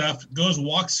saying that stuff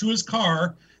walks to his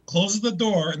car, closes the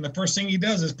door, and the first thing he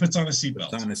does is puts on a seatbelt.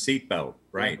 Puts on a seatbelt,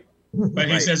 right? But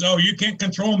he says, "Oh, you can't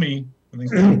control me."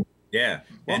 Yeah,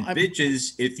 well, and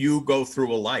bitches, if you go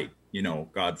through a light, you know,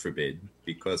 God forbid,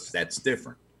 because that's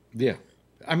different. Yeah,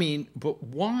 I mean, but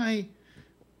why?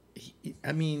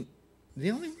 I mean,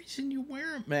 the only reason you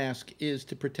wear a mask is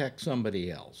to protect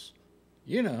somebody else.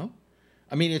 You know,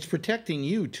 I mean, it's protecting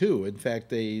you too. In fact,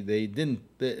 they didn't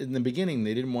in the beginning.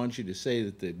 They didn't want you to say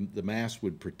that the mask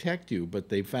would protect you, but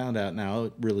they found out now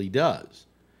it really does.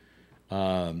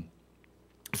 In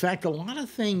fact, a lot of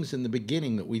things in the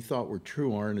beginning that we thought were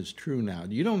true aren't as true now.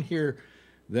 You don't hear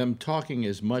them talking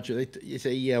as much. You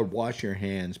say, yeah, wash your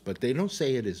hands, but they don't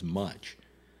say it as much.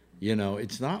 You know,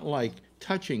 it's not like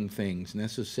touching things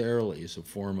necessarily is a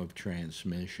form of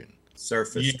transmission.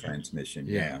 Surface transmission,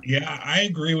 yeah. Yeah, I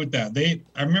agree with that.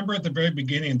 I remember at the very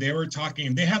beginning, they were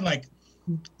talking, they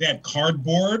had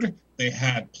cardboard, they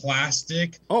had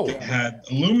plastic, they had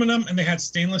aluminum, and they had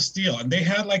stainless steel. And they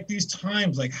had like these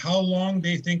times, like how long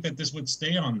they think that this would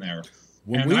stay on there.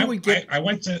 I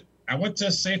went to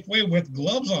Safeway with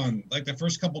gloves on like the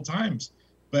first couple times.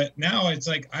 But now it's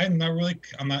like I'm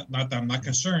not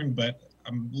concerned, but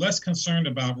I'm less concerned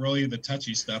about really the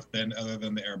touchy stuff other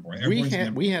than the airborne.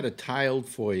 We had a tiled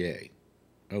foyer,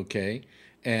 okay?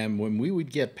 And when we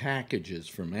would get packages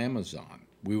from Amazon,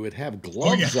 we would have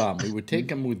gloves on. We would take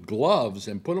them with gloves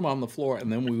and put them on the floor,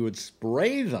 and then we would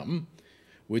spray them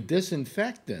with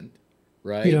disinfectant,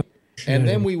 right? And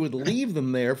then we would leave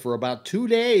them there for about 2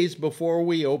 days before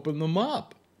we opened them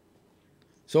up.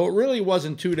 So it really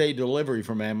wasn't 2-day delivery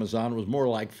from Amazon. It was more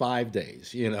like 5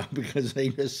 days, you know, because they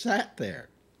just sat there.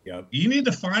 Yep. You need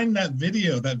to find that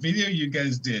video you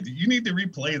guys did. You need to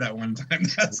replay that one time.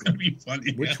 That's going to be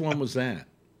funny. Which one was that?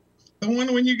 The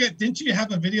one when didn't you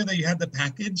have a video that you had the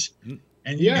package?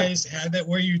 And you guys had that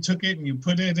where you took it and you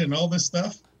put it and all this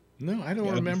stuff? No, I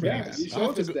don't remember that. You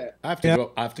showed us that. I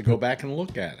have to go back and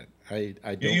look at it. I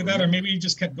don't either that or maybe you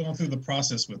just kept going through the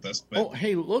process with us. But,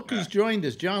 hey, look who's joined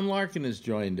us. John Larkin has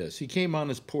joined us. He came on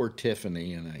as poor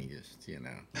Tiffany, and I just, you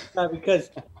know. Because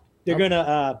they're going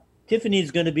to, Tiffany's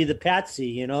going to be the patsy,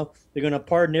 you know. They're going to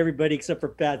pardon everybody except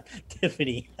for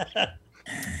Tiffany.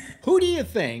 Who do you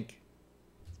think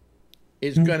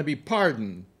is going to be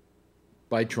pardoned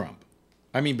by Trump?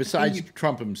 I mean, besides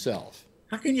Trump himself.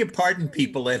 How can you pardon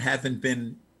people that haven't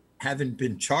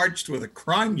been charged with a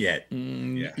crime yet?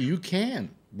 You can.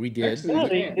 We did.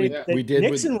 We did.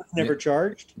 Nixon was never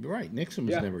charged. Right. Nixon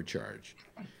was never charged.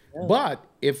 Yeah. But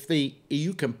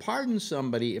you can pardon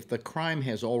somebody if the crime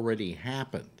has already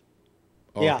happened.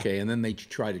 Okay. And then they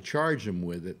try to charge them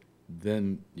with it.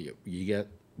 Then you get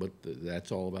what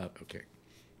that's all about. Okay.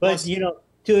 But, you know,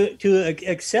 to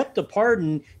accept a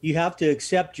pardon, you have to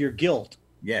accept your guilt.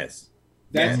 Yes.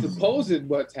 That's supposed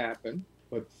what's happened.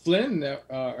 But Flynn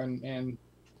and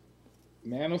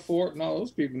Manafort and all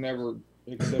those people never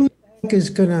accepted. Who is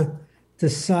going to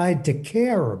decide to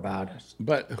care about it?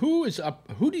 But who is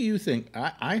up? Who do you think?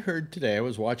 I heard today.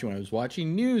 When I was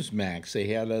watching Newsmax. They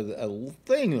had a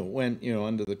thing that went, you know,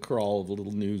 under the crawl of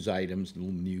little news items,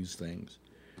 little news things.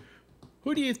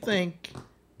 Who do you think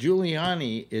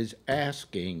Giuliani is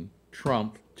asking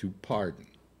Trump to pardon?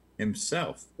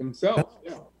 Himself.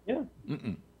 Yeah.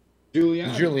 Mm-mm.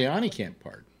 Giuliani can't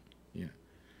pardon. Yeah.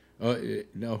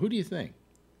 No, who do you think?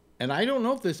 And I don't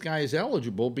know if this guy is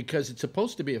eligible because it's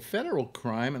supposed to be a federal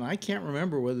crime, and I can't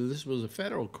remember whether this was a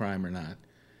federal crime or not.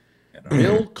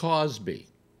 Bill Cosby.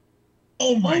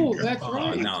 Oh my God! That's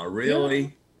right. No,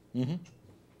 really? Yeah. Mm-hmm.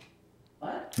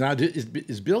 What? Now,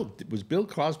 was Bill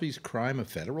Cosby's crime a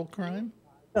federal crime?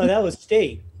 No, that was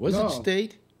state. Was it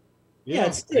state? Yeah,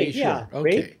 it's state. Sure? Okay,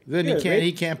 Rape? Then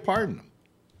he can't pardon him.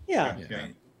 Yeah.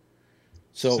 Okay.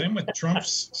 So same with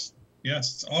Trump's.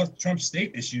 Yes, all Trump's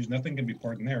state issues. Nothing can be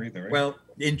pardoned there either. Right? Well,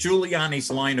 in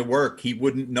Giuliani's line of work, he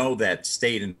wouldn't know that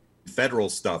state and federal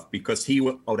stuff because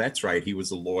oh, that's right, he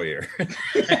was a lawyer.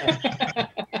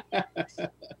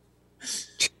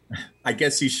 I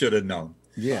guess he should have known.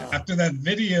 Yeah. After that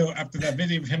video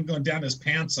of him going down his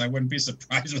pants, I wouldn't be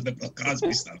surprised with the Bill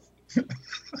Cosby stuff.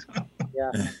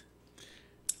 Yeah.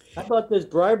 How about this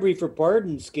bribery for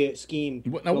pardon scheme?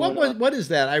 Now, going on? what is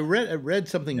that? I read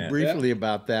something Yeah. briefly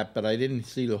about that, but I didn't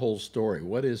see the whole story.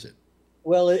 What is it?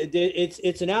 Well,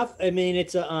 it's an I mean,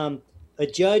 it's a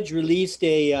judge released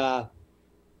a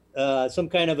some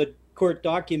kind of a court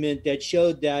document that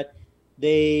showed that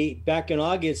they back in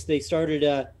August they started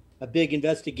a big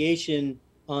investigation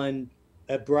on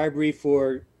a bribery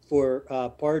for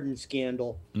pardon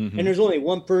scandal. Mhm. And there's only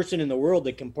one person in the world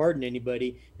that can pardon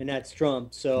anybody, and that's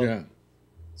Trump. So Yeah.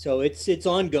 so it's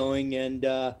ongoing, and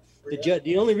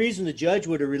the only reason the judge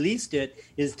would have released it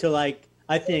is to, like,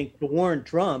 I think, to warn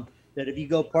Trump that if you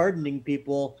go pardoning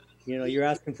people, you're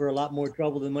asking for a lot more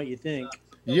trouble than what you think.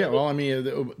 Yeah, well, I mean,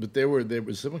 but there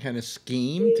was some kind of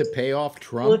scheme to pay off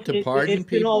Trump Well, to pardon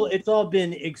people. it's all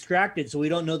been extracted, so we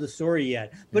don't know the story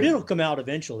yet, but it'll come out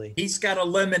eventually. He's got a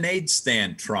lemonade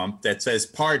stand, Trump, that says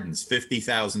pardons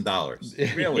 $50,000.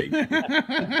 Really?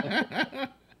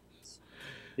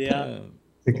 Yeah.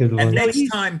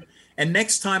 And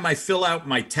next time I fill out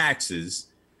my taxes,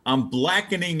 I'm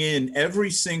blackening in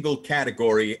every single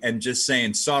category and just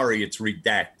saying, sorry, it's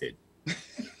redacted.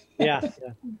 Yeah.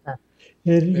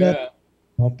 Yeah.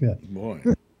 Help you. Boy.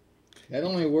 That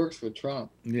only works for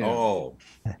Trump. Yeah. Oh,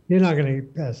 You're not going to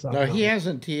pass up. No, he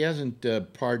hasn't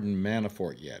pardoned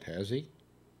Manafort yet, has he?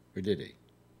 Or did he?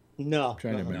 No. I'm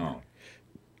trying to remember. no.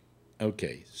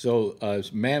 Okay, so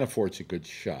Manafort's a good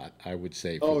shot, I would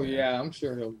say. For Oh that. yeah, I'm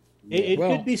sure he'll. It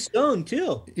Well- could be Stone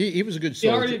too. He was a good He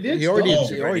soldier. already did He already Stone.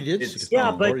 did. He already did. Yeah, Stone. Yeah,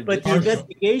 Already but did the Stone.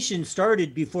 investigation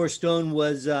started before Stone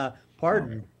was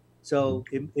pardoned, so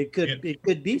it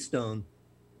could be Stone.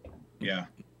 Yeah.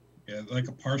 Yeah, like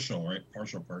a partial, right?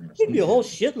 Partial pardon. Or It could something. be a whole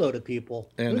shitload of people.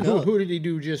 And Who knows? who did he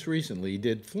do just recently? He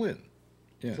did Flynn.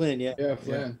 Yeah. Flynn, yeah. Yeah,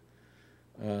 Flynn.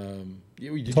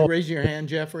 Did you raise your hand,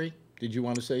 Jeffrey? Did you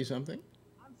want to say something?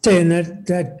 Saying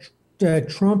that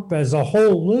Trump has a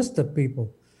whole list of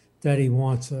people that he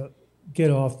wants to get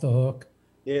off the hook,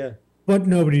 Yeah. but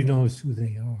nobody knows who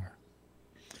they are.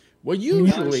 Well,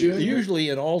 Jr.? usually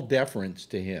in all deference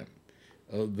to him,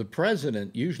 the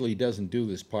president usually doesn't do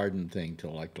this pardon thing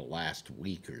till like the last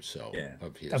week or so Yeah.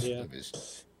 of Yeah. his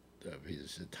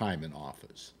time in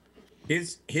office.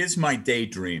 Here's my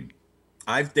daydream.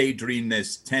 I've daydreamed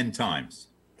this 10 times.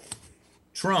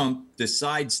 Trump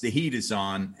decides the heat is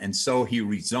on, and so he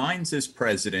resigns as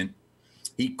president.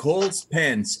 He calls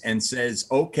Pence and says,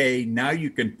 okay, now you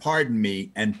can pardon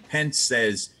me. And Pence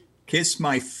says, kiss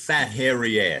my fat,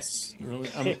 hairy ass.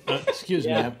 Really? Excuse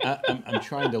me, I'm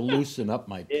trying to loosen up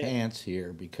my pants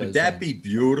here because Would that be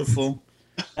beautiful?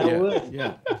 That would.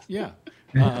 yeah.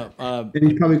 And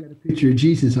he's probably got a picture of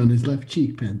Jesus on his left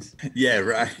cheek, Pence. Yeah,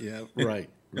 right. Yeah, right.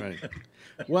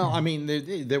 Well, I mean,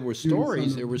 there were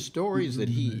stories. There were stories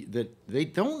that they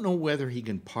don't know whether he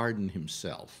can pardon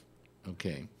himself.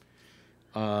 Okay,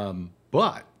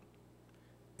 but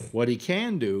what he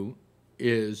can do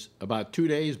is about 2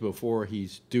 days before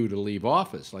he's due to leave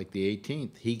office, like the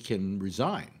 18th, he can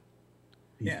resign.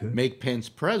 Yeah. Make Pence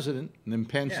president, and then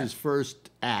Pence's Yeah. first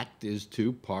act is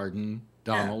to pardon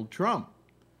Donald Trump.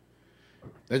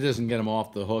 That doesn't get him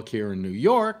off the hook here in New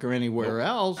York or anywhere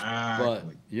else, but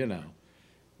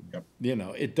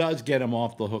it does get him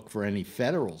off the hook for any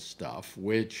federal stuff,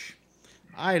 which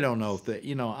I don't know if that,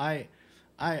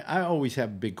 I always have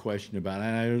a big question about it,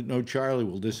 and I know Charlie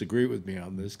will disagree with me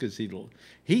on this because you'd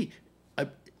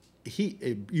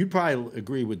probably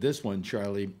agree with this one,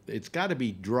 Charlie. It's got to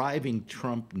be driving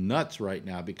Trump nuts right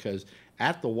now because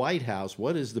at the White House,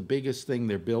 what is the biggest thing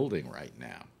they're building right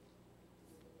now?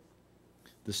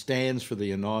 The stands for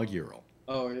the inaugural.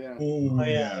 Oh yeah. Oh,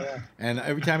 yeah. And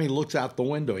every time he looks out the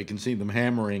window, he can see them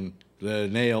hammering the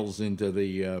nails into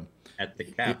the At the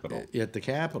Capitol. At the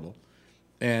Capitol.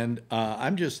 And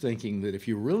I'm just thinking that if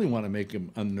you really want to make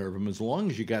him unnerve him, as long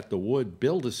as you got the wood,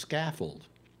 build a scaffold.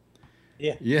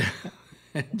 Yeah. Yeah.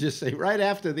 And just say right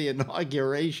after the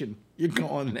inauguration, you're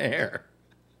going there.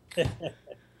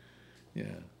 Yeah.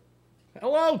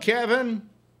 Hello, Kevin.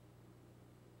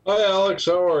 Hi, Alex.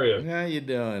 How are you? How you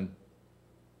doing?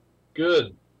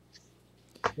 Good.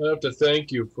 I have to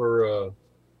thank you for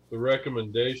the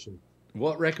recommendation.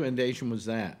 What recommendation was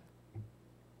that?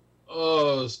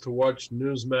 Oh, it's to watch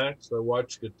Newsmax. I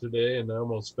watched it today, and I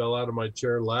almost fell out of my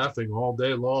chair laughing all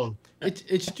day long. It's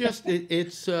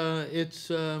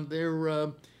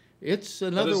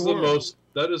another That world.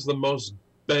 that is the most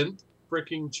bent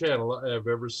freaking channel I have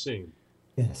ever seen.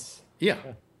 Yes. Yeah.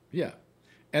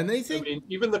 And they I think mean,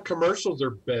 even the commercials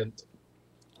are bent.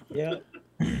 Yeah.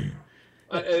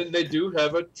 And they do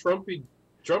have a Trumpy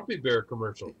bear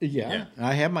commercial. Yeah,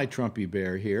 I have my Trumpy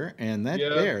bear here, and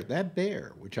that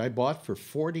bear, which I bought for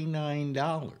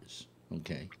 $49,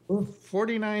 Okay,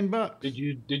 $49.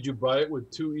 Did you buy it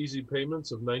with 2 easy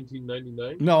payments of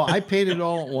 $19.99? No, I paid it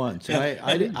all at once. I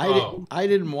Oh.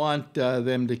 didn't want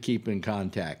them to keep in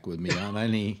contact with me on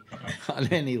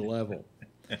any level.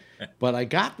 But I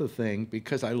got the thing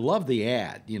because I love the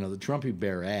ad. You know, the Trumpy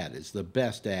Bear ad is the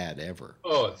best ad ever.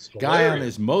 Oh, it's Guy on hilarious.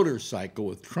 his motorcycle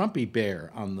with Trumpy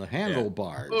Bear on the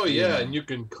handlebars. Oh you yeah, know. and you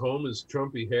can comb his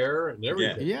Trumpy hair and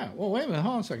everything. Yeah. Well, wait a minute.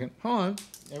 Hold on a second. Hold on,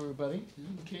 everybody.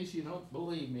 In case you don't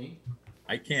believe me.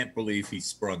 I can't believe he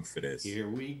sprung for this. Here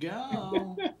we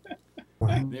go.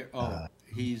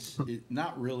 He's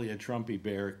not really a Trumpy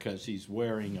Bear because he's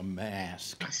wearing a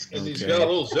mask. And he's got a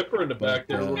little zipper in the back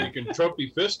there where you can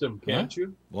Trumpy fist him, can't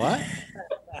you? What?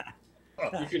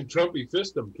 You can Trumpy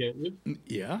fist him, can't you?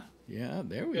 Yeah.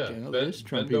 There we Yeah, go. There's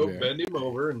Trumpy Bear. bend him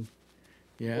over and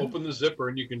open the zipper,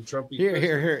 and you can Trumpy.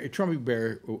 Here, Trumpy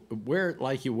Bear. Wear it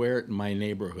like you wear it in my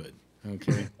neighborhood.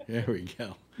 Okay, there we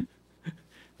go.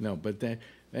 No, but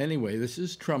anyway, this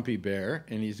is Trumpy Bear,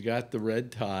 and he's got the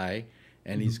red tie,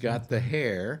 and he's got the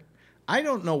hair. I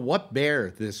don't know what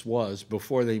bear this was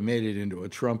before they made it into a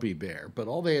Trumpy Bear, but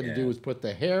all they had to do was put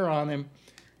the hair on him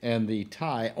and the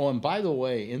tie. Oh, and by the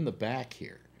way, in the back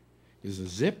here is a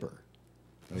zipper.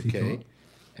 Okay.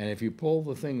 And if you pull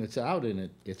the thing that's out in it,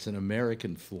 it's an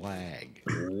American flag.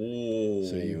 Oh.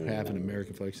 So you have an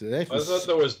American flag. So I thought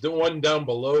there was the one down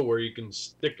below where you can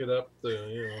stick it up.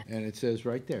 And it says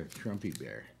right there, Trumpy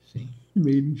Bear. See?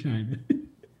 Made in China.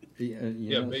 Made in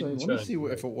Let China. me see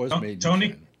if it was made Tony,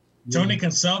 in China. Tony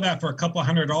can sell that for a couple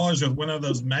 $100 with one of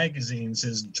those magazines,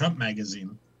 his Trump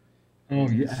magazine. Oh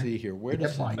yeah. Let's see here. Where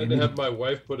does I had to have my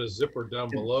wife put a zipper down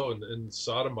below and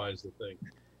sodomize the thing.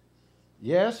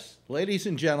 Yes, ladies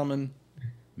and gentlemen,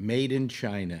 made in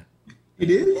China. It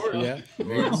is? Yeah,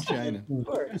 made in China.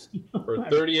 For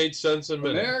 38 cents a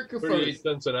minute. America 38 first.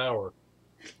 cents an hour.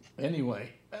 Anyway,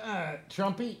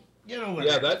 Trumpy, get over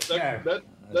Yeah, there.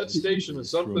 that station is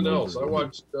something else. I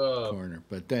watched corner,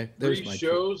 but there's 3 my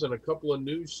shows and a couple of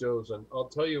news shows, and I'll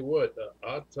tell you what,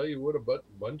 a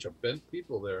bunch of bent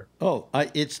people there. Oh,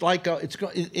 it's like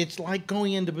it's like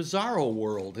going into Bizarro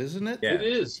world, isn't it? It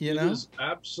is. You It know? is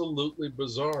absolutely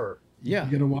bizarre. Yeah.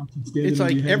 You gotta watch it standing It's on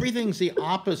like your head. everything's the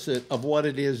opposite of what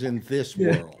it is in this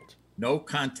world. No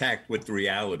contact with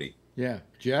reality. Yeah,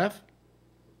 Jeff.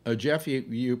 Jeff,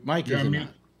 your mic You're on isn't mute.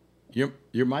 on.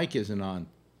 Your mic isn't on.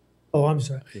 Oh, I'm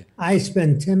sorry. Yeah. I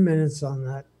spend 10 minutes on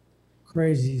that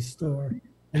crazy store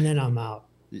and then I'm out.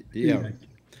 Yeah.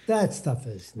 That stuff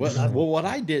is. Well, what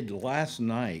I did last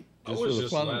night, I just was for the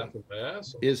just fun of it, laughing my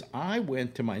ass off. is I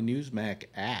went to my Newsmax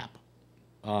app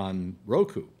on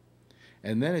Roku,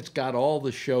 and then it's got all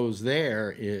the shows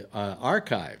there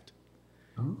archived,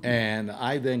 and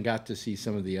I then got to see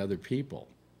some of the other people.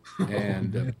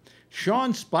 And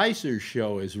Sean Spicer's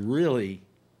show is really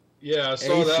Yeah, I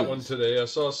saw that aces. one today. I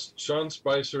saw Sean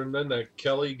Spicer and then that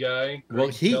Kelly guy. well.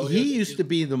 Greg Kelly, I think He used to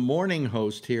be the morning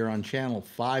host here on Channel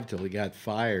 5 till he got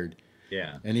fired.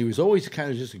 Yeah. And he was always kind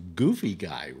of just a goofy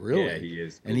guy, really. Yeah, he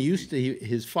is. And he used to.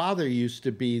 His father used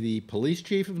to be the police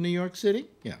chief of New York City.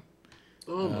 Yeah.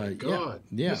 Oh my yeah, God!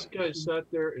 yeah. This guy sat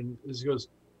there and he goes,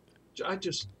 I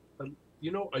just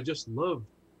love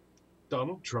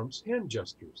Donald Trump's hand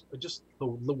gestures. I just the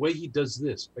way he does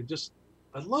this.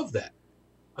 I love that.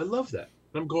 I love that.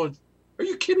 And I'm going, are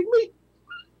you kidding me?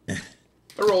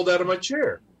 I rolled out of my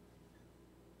chair.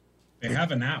 They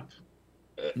have an app.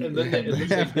 And then they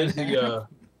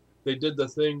did the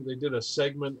thing. They did a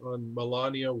segment on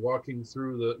Melania walking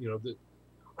through the.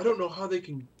 I don't know how they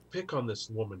can pick on this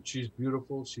woman. She's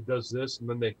beautiful. She does this, and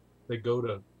then they go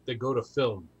to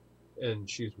film, and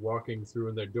she's walking through,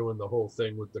 and they're doing the whole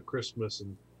thing with the Christmas,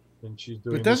 and she's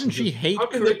doing. But doesn't she hate? How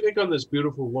can they pick on this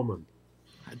beautiful woman?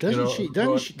 Doesn't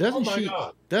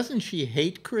she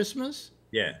hate Christmas?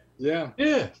 Yeah. Yeah.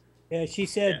 Yeah. Yeah, she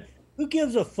said, "Who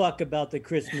gives a fuck about the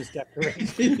Christmas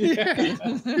decorations?"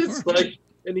 It's like,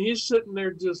 and he's sitting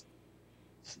there just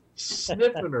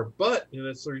sniffing her butt, and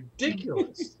it's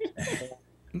ridiculous.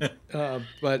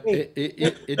 But Hey,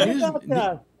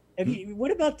 it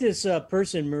what about this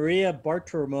person, Maria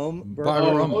Bartiromo?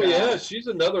 Oh yeah, she's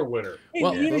another winner. Hey,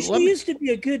 Well, she used to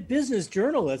be a good business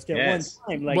journalist at one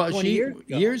time, like 20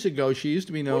 years ago. She used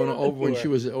to be known What happened when to she her?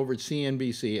 was over at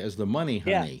CNBC as the Money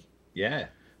Yeah. Honey. Yeah.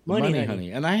 Money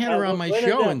Honey. And I had her on my when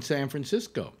show did in San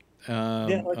Francisco.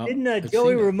 Didn't at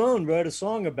Joey CNET. Ramone wrote a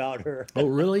song about her? Oh,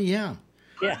 really? Yeah.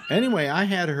 Yeah. Anyway, I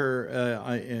had her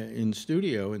in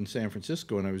studio in San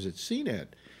Francisco, and I was at CNET,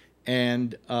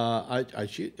 and I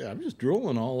was just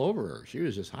drooling all over her. She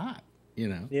was just hot, you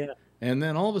know. Yeah. And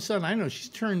then all of a sudden, I know she's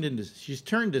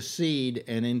turned to seed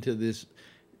and into this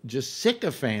just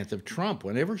sycophant of Trump.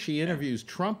 Whenever she interviews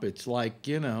Trump, it's like,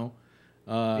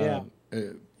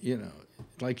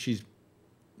 like she's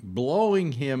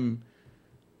blowing him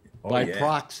by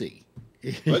proxy.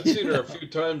 I've seen her a few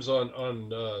times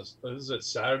on is it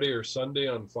Saturday or Sunday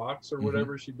on Fox or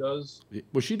whatever she does?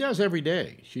 Well, she does every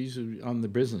day. She's on the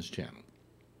Business Channel.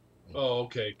 Oh,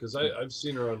 okay. Because I've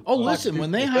seen her on. Oh, listen,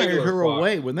 when they hired her Fox.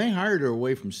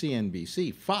 away from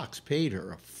CNBC, Fox paid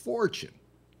her a fortune.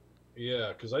 Yeah,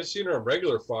 because I seen her on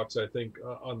regular Fox, I think,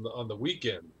 on the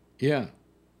weekend. Yeah.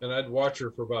 And I'd watch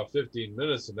her for about 15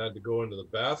 minutes and had to go into the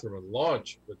bathroom and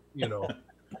launch.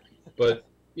 But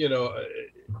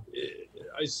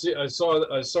I saw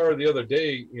her the other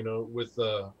day, with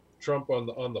Trump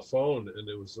on the phone, and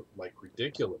it was like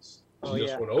ridiculous. She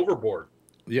just went overboard.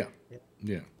 Yeah.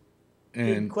 And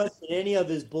didn't question any of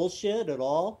his bullshit at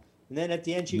all. And then at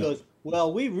the end, she goes,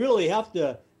 "Well, we really have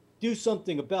to do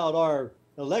something about our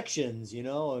elections, And,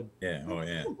 Yeah. Oh,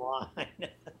 yeah. Come on.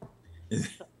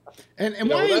 And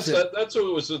why is it? That's what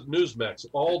it was with Newsmax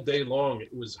all day long.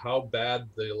 It was how bad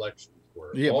the elections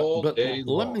were. Yeah, all but day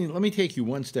long. let me take you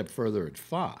one step further at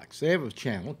Fox. They have a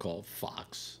channel called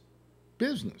Fox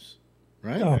Business,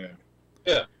 right? Oh.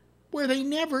 Yeah. Where they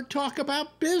never talk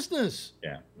about business.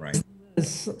 Yeah, right.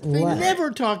 They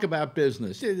never talk about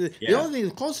business.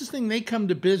 The closest thing they come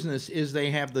to business is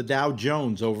they have the Dow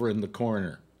Jones over in the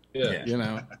corner.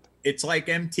 Yeah. It's like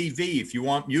MTV. If you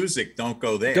want music, don't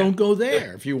go there. Don't go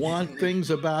there. If you want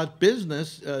things about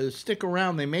business, stick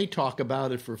around. They may talk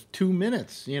about it for 2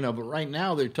 minutes, but right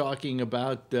now they're talking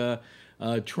about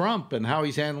Trump and how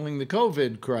he's handling the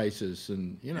COVID crisis.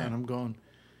 And, and I'm going,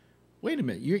 wait a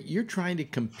minute, you're trying to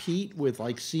compete with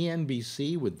like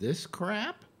CNBC with this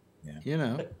crap?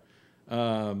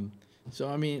 So,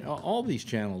 I mean, all these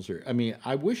channels are,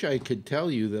 I wish I could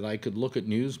tell you that I could look at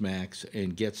Newsmax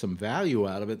and get some value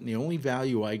out of it. And the only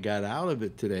value I got out of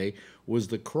it today was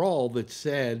the crawl that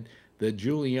said that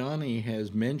Giuliani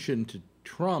has mentioned to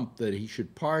Trump that he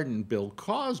should pardon Bill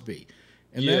Cosby.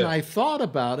 And then I thought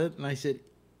about it and I said,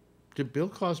 did Bill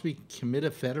Cosby commit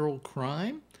a federal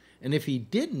crime? And if he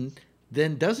didn't,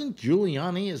 then doesn't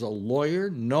Giuliani as a lawyer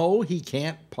know he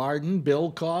can't pardon Bill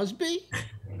Cosby?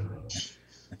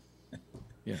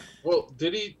 Yeah. Well,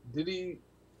 did he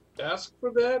ask for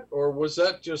that, or was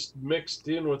that just mixed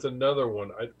in with another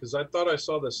one? Because I thought I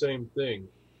saw the same thing.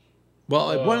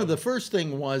 Well, one of the first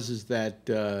thing is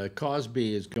that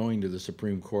Cosby is going to the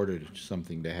Supreme Court or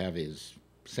something to have his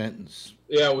sentence.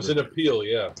 Yeah, it was an appeal.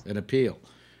 Yeah, an appeal.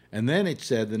 And then it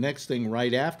said the next thing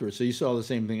right after, so you saw the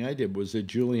same thing I did, was that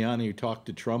Giuliani talked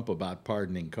to Trump about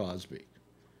pardoning Cosby.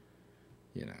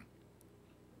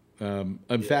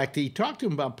 In fact, he talked to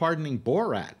him about pardoning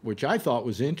Borat, which I thought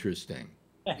was interesting.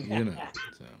 So.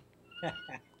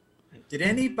 Did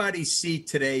anybody see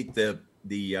today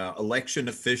the election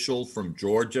official from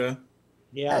Georgia?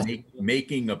 Yeah,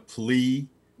 making a plea.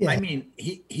 Yeah. I mean,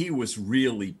 he was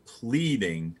really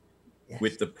pleading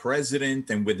with the president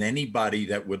and with anybody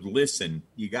that would listen.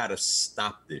 You got to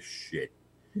stop this shit,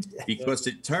 because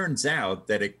it turns out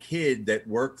that a kid that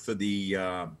worked for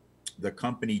the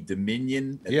company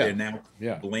Dominion, that they're now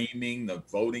blaming the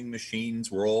voting machines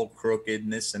were all crooked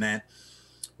and this and that.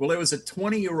 Well, there was a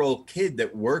 20-year-old kid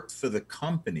that worked for the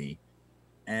company,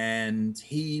 and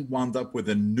he wound up with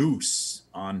a noose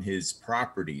on his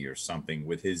property or something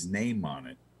with his name on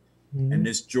it. Mm-hmm. And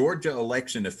this Georgia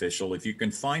election official, if you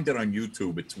can find it on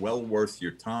YouTube, it's well worth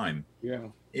your time. Yeah.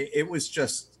 It was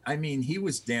just, he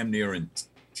was damn near in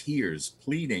tears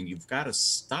pleading, you've got to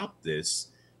stop this.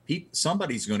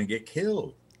 Somebody's going to get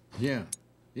killed. Yeah.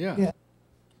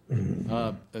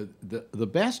 The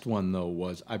best one, though,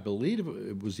 was, I believe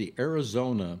it was the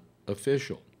Arizona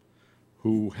official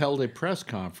who held a press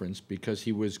conference because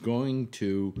he was going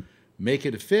to make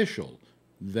it official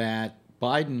that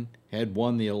Biden had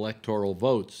won the electoral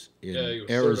votes in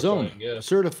Arizona,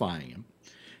 certifying him.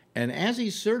 And as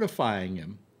he's certifying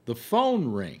him, the phone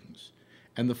rings.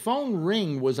 And the phone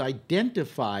ring was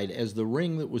identified as the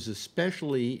ring that was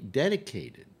especially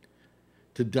dedicated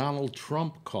to Donald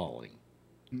Trump calling.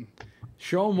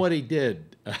 Show him what he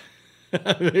did.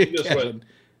 Kevin.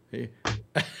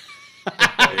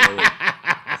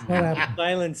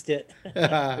 Silenced it.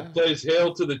 It plays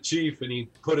 "Hail to the Chief," and he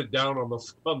put it down on the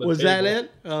Was table. that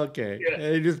it? Okay. Yeah.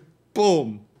 And he just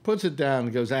boom puts it down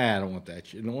and goes, I don't want that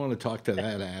shit. I don't want to talk to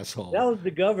that asshole. That was the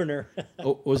governor.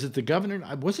 Oh, was it the governor?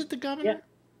 Was it the governor?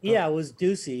 Yeah, it was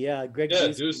Ducey. Yeah, Greg.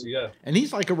 Ducey. Yeah. And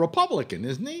he's like a Republican,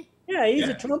 isn't he? Yeah, he's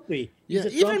a Trumpy.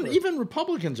 Even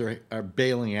Republicans are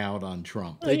bailing out on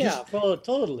Trump.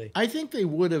 Totally. I think they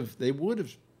would have,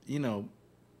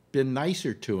 been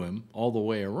nicer to him all the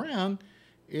way around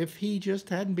if he just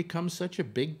hadn't become such a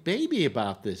big baby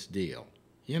about this deal,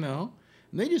 you know?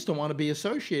 And they just don't want to be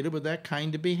associated with that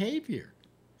kind of behavior.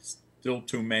 Still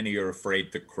too many are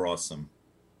afraid to cross him.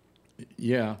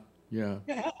 Yeah, yeah.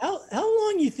 How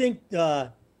long you think,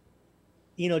 Trump's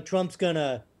going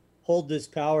to hold this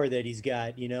power that he's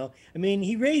got, I mean,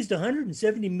 he raised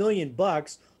 170 million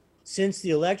bucks since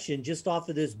the election just off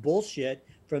of this bullshit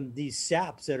from these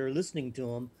saps that are listening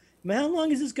to him. I mean, how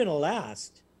long is this going to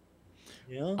last?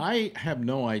 I have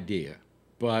no idea,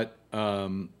 but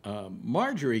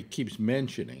Marjorie keeps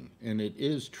mentioning, and it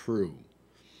is true,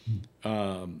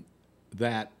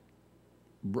 that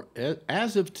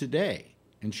as of today,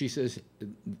 and she says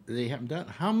they haven't done,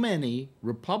 how many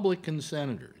Republican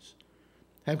senators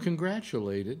have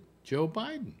congratulated Joe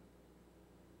Biden?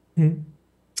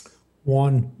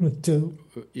 One or two.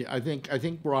 I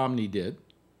think Romney did.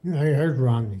 I heard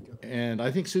Romney. And I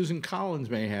think Susan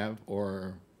Collins may have,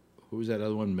 or who's that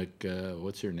other one?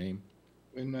 What's her name?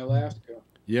 In Alaska.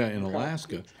 Yeah, in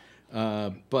Alaska.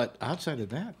 But outside of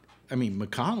that, I mean,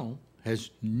 McConnell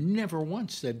has never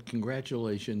once said,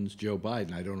 "Congratulations, Joe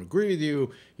Biden. I don't agree with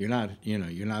you. You're not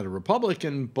a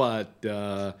Republican, but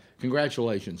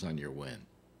congratulations on your win."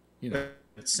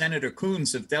 But Senator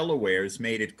Coons of Delaware has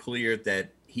made it clear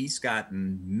that he's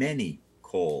gotten many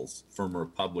calls from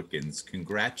Republicans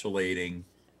congratulating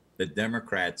the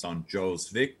Democrats on Joe's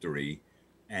victory,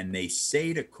 and they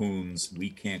say to Coons, "We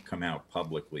can't come out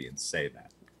publicly and say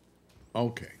that."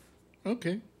 Okay.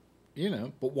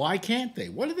 But why can't they?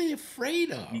 What are they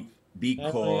afraid of?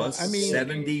 Because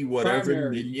 70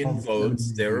 whatever million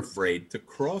votes, they're afraid to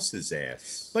cross his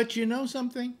ass. But you know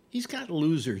something? He's got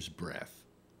loser's breath.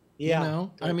 Yeah.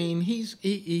 I mean,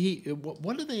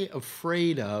 what are they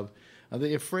afraid of? Are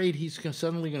they afraid he's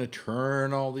suddenly going to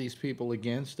turn all these people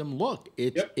against him? Look,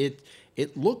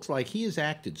 it looks like he has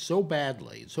acted so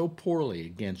badly, so poorly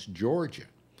against Georgia,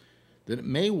 that it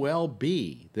may well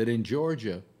be that in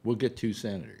Georgia we'll get 2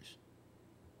 senators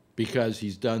because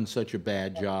he's done such a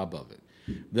bad job of it.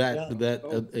 They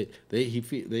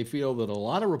feel that a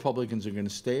lot of Republicans are going to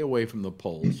stay away from the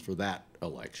polls for that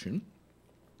election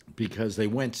because they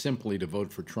went simply to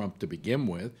vote for Trump to begin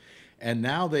with. And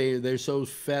now they're so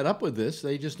fed up with this,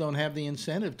 they just don't have the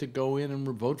incentive to go in and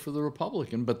vote for the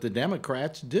Republican, but the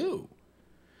Democrats do.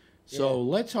 So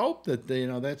let's hope that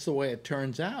that's the way it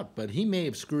turns out. But he may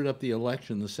have screwed up the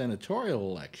election, the senatorial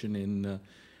election,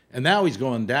 and now he's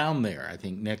going down there, I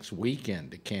think, next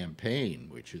weekend to campaign,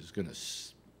 which is going to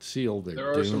seal their doom.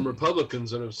 There are some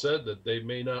Republicans that have said that they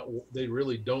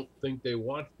really don't think they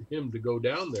want him to go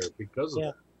down there because of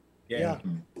that. Yeah.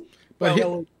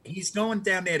 But he's going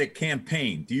down there to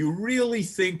campaign. Do you really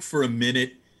think for a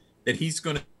minute that he's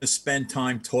going to spend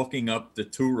time talking up the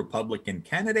 2 Republican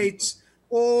candidates,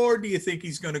 or do you think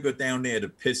he's going to go down there to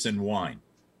piss and whine?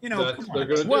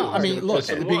 Well, I mean, look,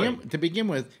 to begin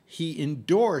with, he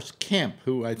endorsed Kemp,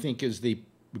 who I think is the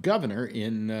governor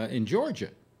in Georgia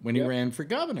when he ran for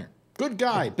governor. Good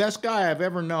guy, best guy I've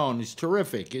ever known. He's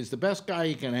terrific. He's the best guy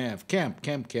you can have. Kemp.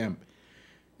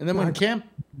 And then when Kemp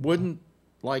wouldn't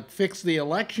fix the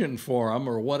election for him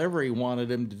or whatever he wanted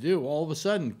him to do, all of a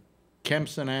sudden,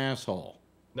 Kemp's an asshole.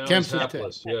 Now Kemp's he's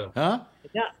hapless, Huh?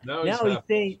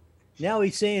 Now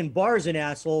he's saying Barr's an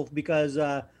asshole because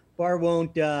Barr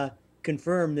won't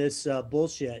confirm this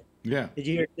bullshit. Yeah. Did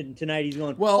you hear tonight? He's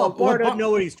going, Barr doesn't know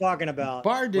what he's talking about.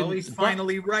 He's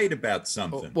finally right about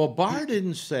something. Well, Barr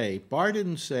didn't say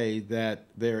that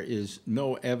there is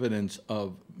no evidence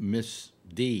of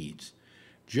misdeeds.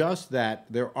 Just that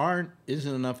there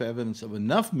isn't enough evidence of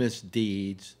enough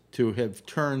misdeeds to have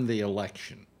turned the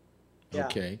election. Yeah.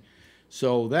 Okay?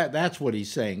 So that's what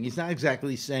he's saying. He's not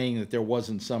exactly saying that there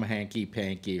wasn't some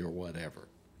hanky-panky or whatever,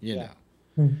 you know.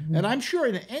 Mm-hmm. And I'm sure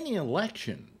in any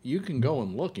election, you can go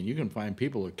and look and you can find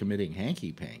people who are committing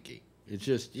hanky-panky. It's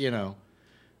just, they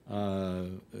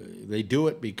do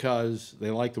it because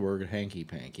they like the word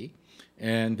hanky-panky,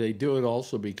 and they do it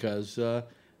also because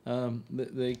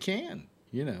they can.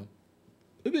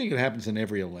 I think it happens in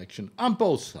every election on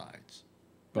both sides.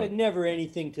 But never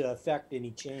anything to affect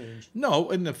any change. No,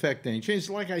 it didn't affect any change.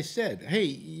 Like I said, hey,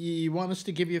 you want us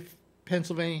to give you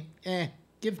Pennsylvania?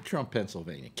 Give Trump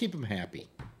Pennsylvania. Keep him happy.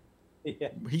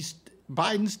 Yeah.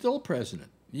 Biden's still president.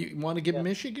 You want to give him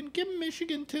Michigan? Give him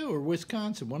Michigan too, or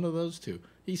Wisconsin, one of those two.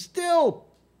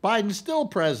 Biden's still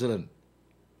president.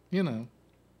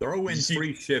 Throw in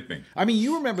free shipping. I mean,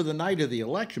 you remember the night of the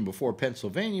election before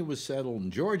Pennsylvania was settled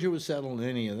and Georgia was settled and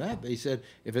any of that. They said,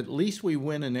 if at least we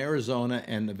win in Arizona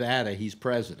and Nevada, he's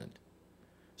president.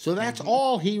 So that's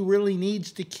all he really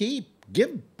needs to keep.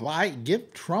 Give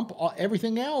Trump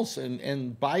everything else,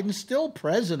 and Biden's still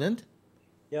president.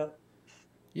 Yep.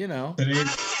 you know.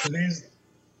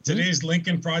 Today's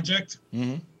Lincoln Project,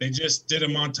 Mm-hmm. they just did a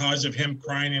montage of him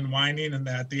crying and whining, and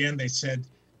at the end they said,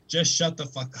 just shut the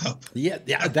fuck up. Yeah,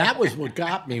 that was what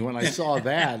got me when I saw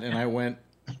that, and I went,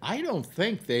 I don't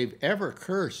think they've ever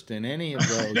cursed in any of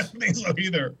those. I don't think so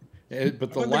either.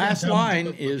 But the last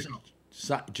line is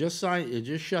just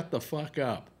shut the fuck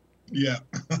up. Yeah,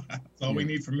 that's all we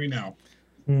need from you now.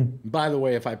 By the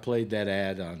way, if I played that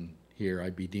ad on here,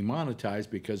 I'd be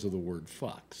demonetized because of the word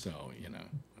fuck. So, you know.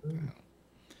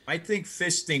 I think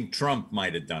fisting Trump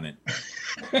might have done it.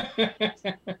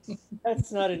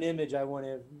 That's not an image I want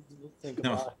to think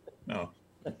about. No.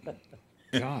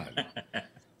 God.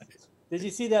 Did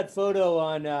you see that photo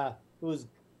on who was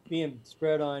being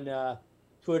spread on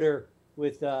Twitter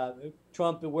with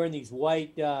Trump wearing these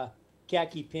white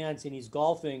khaki pants and he's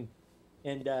golfing,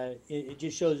 and it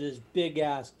just shows this big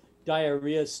ass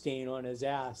diarrhea stain on his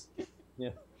ass. Yeah,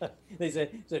 they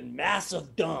said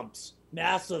massive dumps.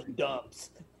 Wow.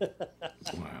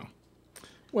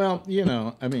 Well, you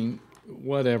know, I mean,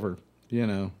 whatever. You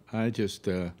know, I just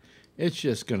it's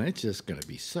just gonna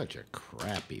be such a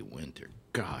crappy winter.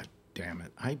 God damn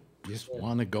it! I just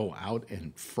want to go out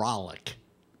and frolic.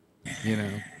 You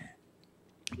know.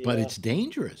 But it's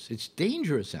dangerous. It's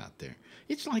dangerous out there.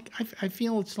 It's like I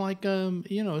feel it's like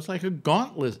you know, it's like a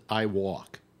gauntlet I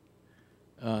walk.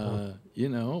 You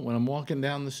know, when I'm walking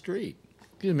down the street.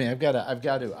 Excuse me, I've got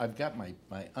my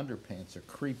underpants are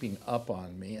creeping up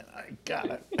on me, and I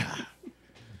gotta. At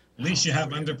least you have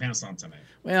underpants on tonight.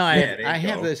 Well, I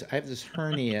have this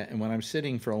hernia, and when I'm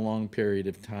sitting for a long period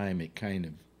of time, it kind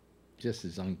of just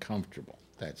is uncomfortable.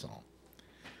 That's all.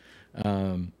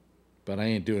 But I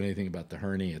ain't doing anything about the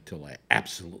hernia till I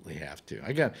absolutely have to.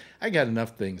 I got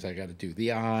enough things I got to do: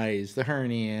 the eyes, the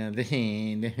hernia, the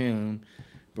hand, the whom.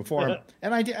 Before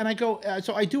I go,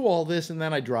 so I do all this, and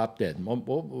then I drop dead.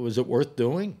 Was it worth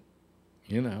doing?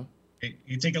 You know. Hey,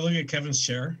 you take a look at Kevin's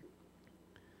chair.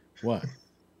 What?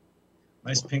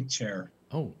 Nice pink chair.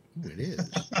 Oh, it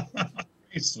is.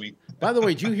 It's sweet. By the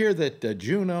way, did you hear that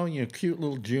Juno, you know, cute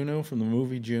little Juno from the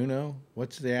movie Juno?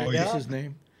 What's the actress's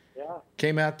name? Yeah.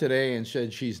 Came out today and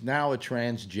said she's now a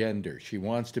transgender. She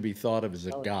wants to be thought of as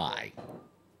a guy.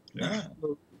 Yeah.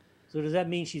 So does that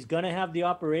mean she's gonna have the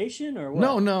operation or what?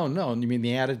 No. You mean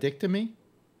the addictomy?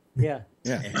 Yeah.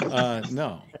 Yeah.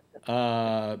 No.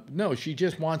 No, she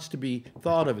just wants to be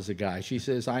thought of as a guy. She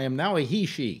says, I am now a he,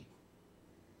 she.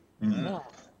 Mm-hmm.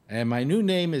 And my new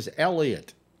name is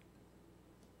Elliot.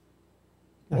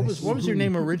 What was her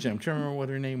name originally? I'm trying to remember what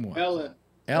her name was. Ellen.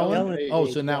 Ellen? Oh,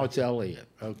 so now it's Elliot.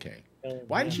 Okay.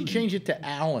 Why did she change it to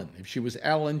Alan? If she was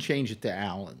Ellen, change it to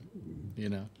Alan. You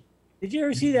know? Did you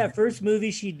ever see that first movie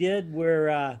she did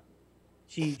where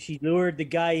she lured the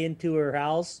guy into her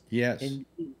house? Yes.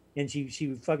 And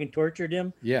she fucking tortured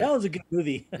him? Yeah. That was a good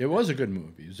movie. It was a good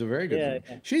movie. It was a very good movie.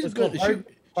 Yeah. She's good.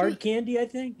 Hard Candy, I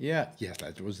think. Yeah. Yes,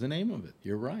 that was the name of it.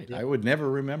 You're right. Yeah. I would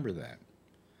never remember that.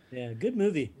 Yeah, good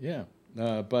movie. Yeah.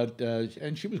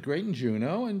 And she was great in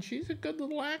Juno, and she's a good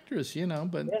little actress, you know.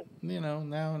 But you know,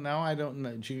 now I don't know.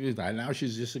 Now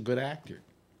she's just a good actor,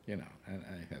 you know. And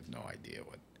I have no idea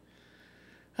what.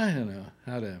 I don't know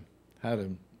how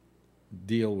to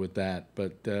deal with that,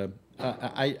 but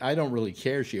I don't really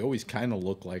care. She always kind of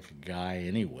looked like a guy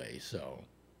anyway, so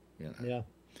you know. Yeah.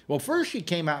 Well, first she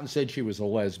came out and said she was a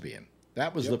lesbian.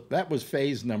 That was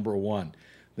phase number one.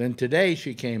 Then today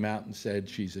she came out and said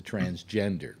she's a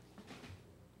transgender.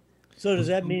 So does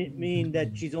that mean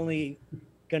that she's only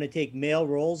going to take male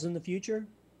roles in the future?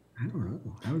 I don't know.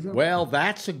 How is that? Well,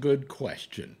 that's a good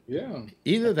question. Yeah.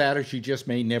 Either that or she just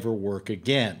may never work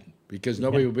again because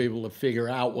nobody will be able to figure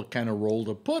out what kind of role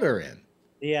to put her in.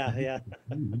 Yeah.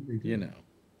 You know.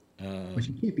 But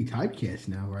she can't be typecast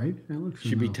now, right?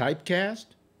 She'd be typecast?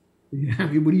 Yeah. I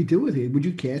mean, what do you do with it? Would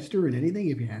you cast her in anything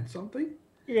if you had something?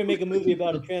 You're going to make a movie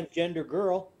about a transgender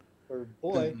girl or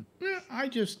boy. Yeah,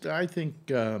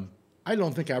 I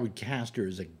don't think I would cast her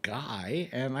as a guy,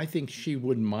 and I think she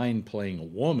wouldn't mind playing a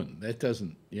woman. That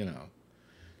doesn't, you know,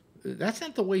 that's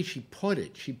not the way she put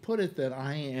it. She put it that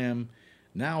I am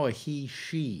now a he,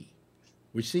 she,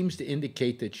 which seems to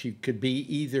indicate that she could be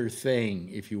either thing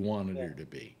if you wanted her to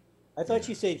be. I thought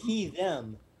she said he,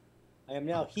 them. I am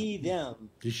now he, them.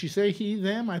 Did she say he,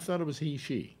 them? I thought it was he,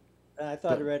 she. I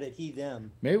thought I read it he,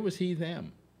 them. Maybe it was he,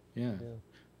 them. Yeah.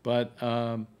 But,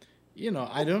 you know,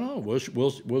 I don't know.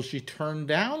 Will she turn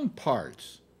down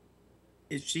parts?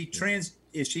 Is she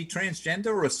transgender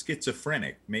or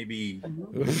schizophrenic? Maybe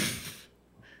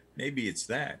it's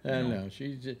that. I don't know.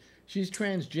 She's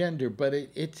transgender, but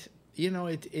it's you know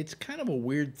it's kind of a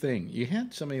weird thing. You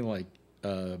had somebody like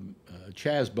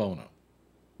Chaz Bono.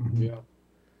 Yeah.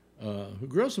 who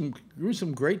grew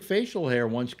some great facial hair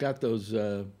once you got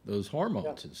those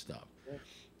hormones and stuff.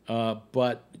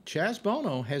 But Chaz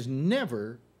Bono has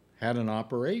never had an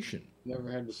operation.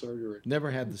 Never had the surgery. Never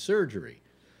had the surgery,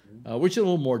 which is a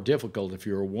little more difficult if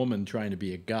you're a woman trying to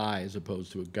be a guy as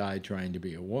opposed to a guy trying to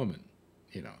be a woman.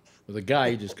 You know, with a guy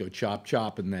you just go chop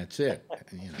chop and that's it.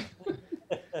 You know.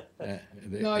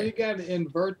 No, you got to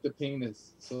invert the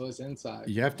penis so it's inside.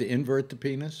 You have to invert the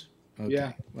penis. Okay.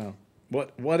 Yeah. Well,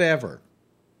 whatever.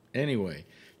 Anyway,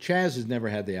 Chaz has never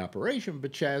had the operation,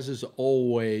 but Chaz has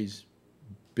always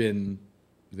been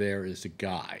there as a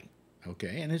guy.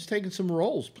 Okay, and has taken some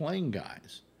roles playing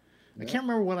guys. I can't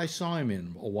remember what I saw him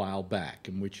in a while back,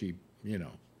 in which he, you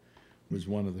know, was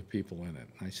one of the people in it.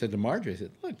 I said to Marjorie, I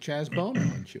said, "Look, Chaz Bono."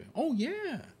 And she went, "Oh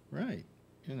yeah, right.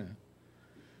 You know,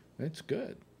 that's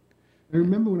good." I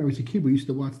remember when I was a kid, we used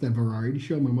to watch that variety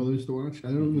show my mother used to watch. I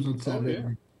don't know if it was on Saturday. Oh,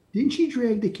 yeah. Didn't she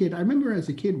drag the kid? I remember as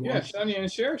a kid watching. Yeah, Sonny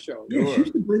and Cher show. Yeah, she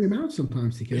used to bring him out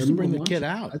sometimes. The kid. She used to bring the kid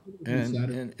watching. out, I think it was on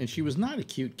Saturday. and she was not a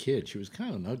cute kid. She was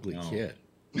kind of an ugly kid.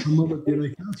 My mother did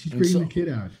like, oh, she's And bringing so- the kid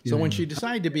out. So Yeah. when she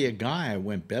decided to be a guy, I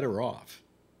went better off.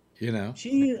 You know.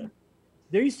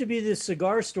 There used to be this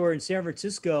cigar store in San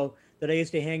Francisco that I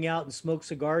used to hang out and smoke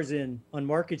cigars in on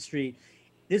Market Street.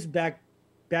 This back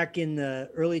in the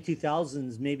early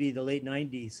 2000s, maybe the late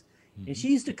 90s. And she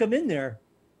used to come in there.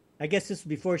 I guess this was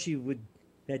before she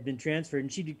had been transferred,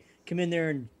 and she'd come in there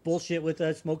and bullshit with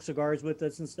us, smoke cigars with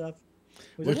us and stuff.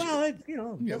 It was Well, like, well, you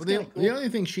know, Yeah, that's but kinda cool. the only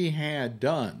thing she had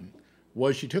done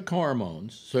was she took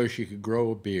hormones so she could grow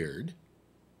a beard,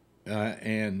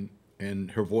 and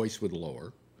her voice would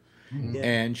lower, Yeah.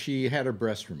 and she had her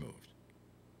breast removed.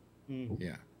 Mm.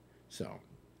 Yeah, so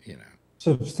you know,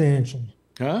 Substantial.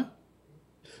 huh?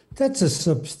 That's a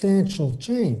substantial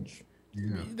change.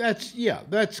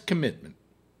 That's commitment.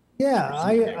 Yeah,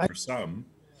 I For some.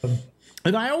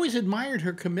 And I always admired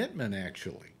her commitment,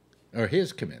 actually, or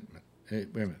his commitment. Wait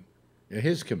a minute,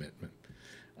 his commitment.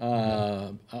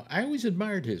 I always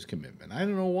admired his commitment. I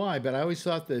don't know why, but I always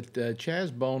thought that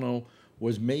Chaz Bono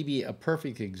was maybe a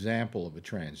perfect example of a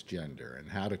transgender and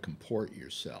how to comport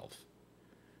yourself.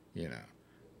 You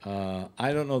know,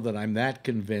 I don't know that I'm that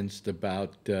convinced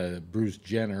about Bruce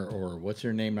Jenner or what's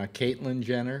her name now, Caitlyn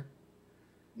Jenner.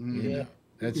 You know,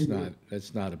 that's not a I was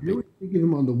big. thinking of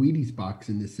him on the Wheaties box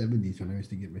in the 70s when I used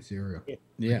to get my cereal.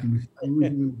 Yeah. He was in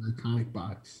the iconic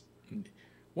box.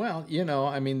 Well, you know,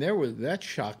 I mean, that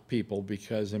shocked people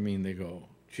because I mean, they go,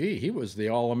 "Gee, he was the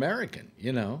All-American."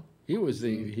 You know, he was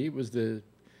the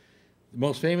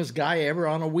most famous guy ever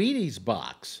on a Wheaties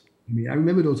box. I mean, I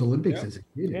remember those Olympics as a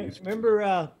kid. Yeah,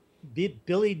 remember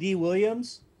Billy D.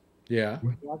 Williams? Yeah.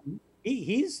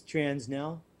 He's trans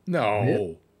now.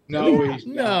 No. No, Yeah. he's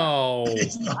No.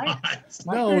 It's not.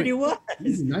 I No. heard he was.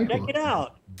 He's a Check Nighthawk. it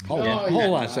out. Hold No, on. yeah.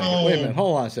 Hold on a second. Wait a minute.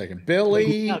 Hold on a second. Billy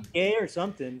He's not gay or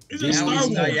something. He's a Now Star he's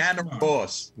Wars. Diana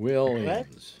Ross.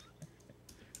 Williams.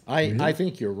 I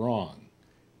think you're wrong.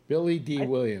 Billy D.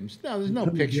 Williams. No, there's no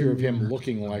picture of him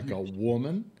looking like a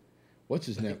woman. What's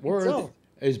his net worth? so.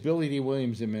 Is Billy D.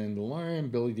 Williams a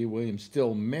Mandalorian? Billy D. Williams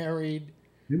still married?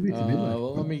 Maybe it's a midlife.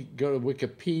 Well, let me go to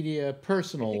Wikipedia.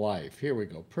 Personal life. Here we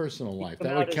go. Personal life. come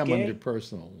That out would as come gay? under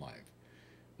personal life.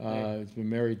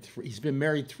 He's been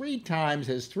married 3 times.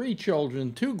 Has 3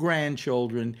 children, 2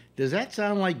 grandchildren. Does that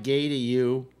sound like gay to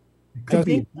you? I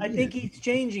think he's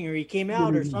changing, or he came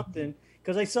out or something.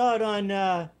 Because I saw it on.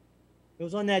 It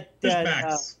was on that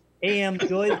Pushbacks. AM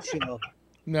Joy show.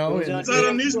 No. It was It's not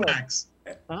on Newsmax.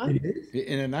 Huh? It is?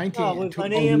 In a No, 19 it was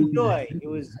on Oh, AM yeah. Joy. It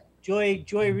was Joy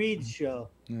Reid's show.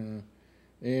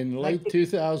 in late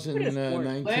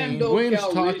 2019, Lando Williams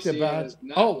talked Calrissian about. is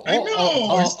not- I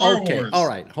know, Star Okay. Wars. All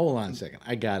right. Hold on a second.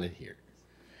 I got it here.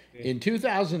 In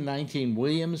 2019,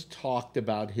 Williams talked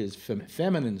about his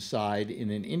feminine side in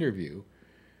an interview,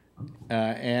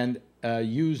 and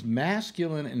used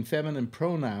masculine and feminine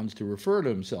pronouns to refer to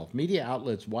himself. Media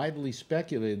outlets widely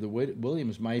speculated that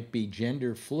Williams might be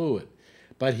gender fluid,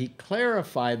 but he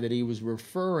clarified that he was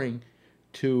referring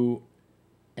to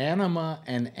anima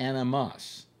and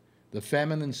animus, the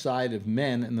feminine side of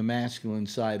men and the masculine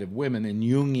side of women in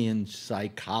Jungian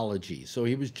psychology. So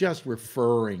he was just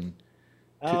referring.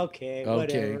 Okay,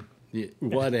 Okay, whatever.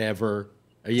 whatever.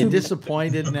 Are you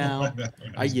disappointed now?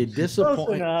 Are you Close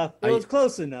disappointed? enough. It was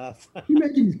close enough. Can you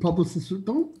imagine these publicists?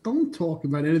 Don't talk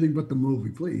about anything but the movie,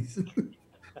 please.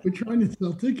 We're trying to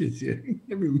sell tickets here.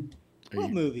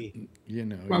 What movie? You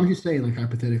know. Well, I'm just saying, like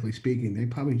hypothetically speaking, they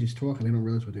probably just talk and they don't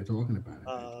realize what they're talking about.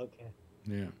 Oh, okay.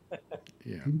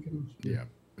 Yeah. Yeah.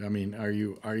 I mean, are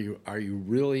you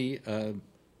really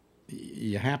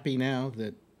you happy now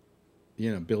that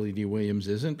Billy D. Williams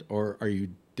isn't, or are you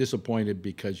disappointed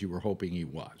because you were hoping he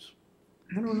was?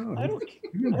 I don't know. I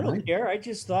don't care. I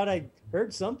just thought I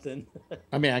heard something.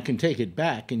 I mean, I can take it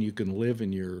back, and you can live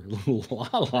in your little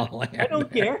la la land. I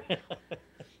don't care.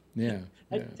 Yeah.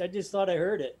 I just thought I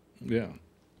heard it. Yeah.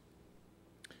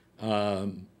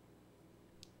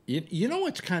 You know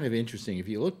what's kind of interesting? If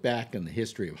you look back in the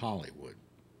history of Hollywood,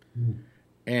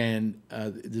 and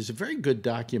there's a very good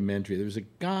documentary. There was a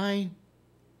guy,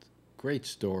 great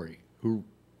story, who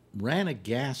ran a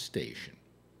gas station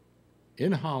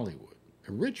in Hollywood,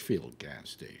 a Richfield gas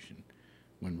station,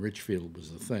 when Richfield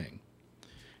was the thing.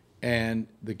 And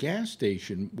the gas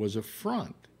station was a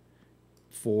front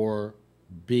for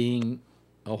being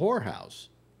a whorehouse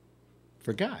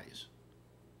for guys.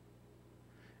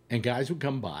 And guys would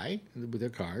come by with their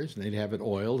cars, and they'd have it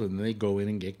oiled, and they'd go in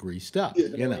and get greased up,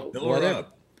 you know, whatever.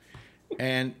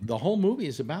 And the whole movie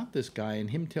is about this guy and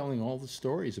him telling all the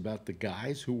stories about the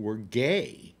guys who were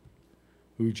gay,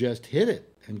 who just hit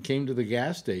it and came to the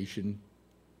gas station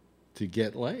to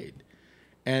get laid.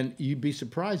 And you'd be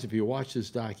surprised if you watch this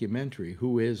documentary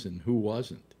who is and who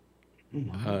wasn't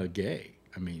gay.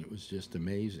 I mean, it was just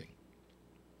amazing.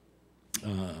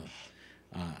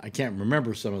 I can't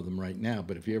remember some of them right now,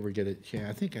 but if you ever get it,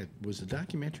 I think it was a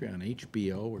documentary on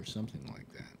HBO or something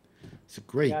like that. It's a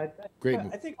great, great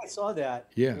movie. I think I saw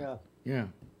that. Yeah.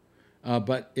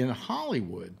 But in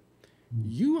Hollywood,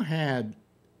 you had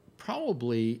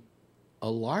probably a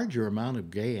larger amount of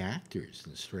gay actors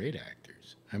than straight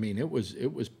actors. I mean, it was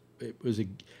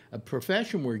a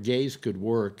profession where gays could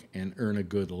work and earn a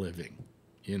good living,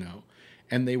 you know.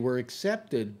 And they were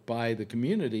accepted by the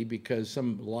community because a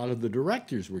lot of the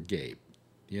directors were gay,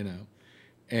 you know.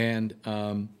 And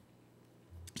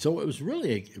so it was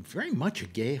really very much a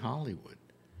gay Hollywood.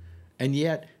 And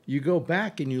yet you go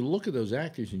back and you look at those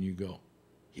actors and you go,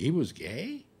 he was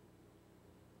gay?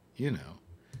 You know.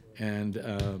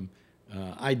 And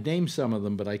I'd name some of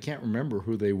them, but I can't remember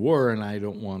who they were, and I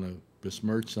don't want to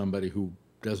besmirch somebody who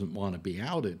doesn't want to be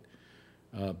outed.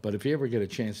 But if you ever get a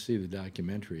chance to see the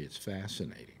documentary, it's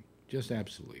fascinating. Just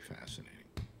absolutely fascinating.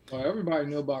 Well, everybody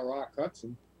knew about Rock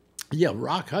Hudson. Yeah,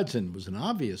 Rock Hudson was an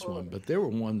obvious one, but there were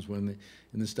ones in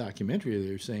this documentary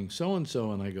they were saying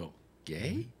so-and-so, and I go,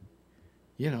 gay?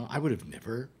 You know, I would have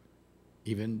never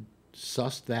even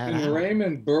sussed that out.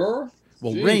 Raymond Burr?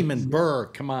 Well, jeez. Raymond Burr,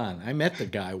 come on. I met the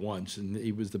guy once, and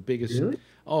he was the biggest. Really?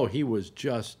 Oh, he was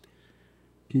just,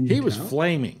 he was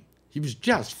flaming. He was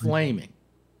just flaming.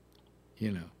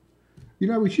 You know. You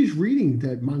know, I was just reading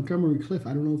that Montgomery Clift.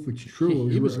 I don't know if it's true.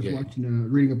 He was I was gay.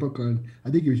 watching, reading a book on, I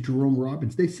think it was Jerome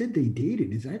Robbins. They said they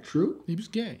dated. Is that true? He was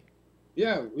gay.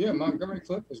 Yeah, Montgomery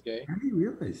Clift was gay. How do you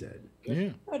realize that? Yeah.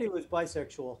 I thought he was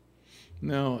bisexual.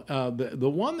 No, the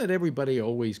one that everybody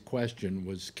always questioned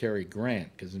was Cary Grant,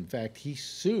 because in fact he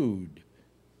sued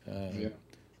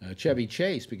Chevy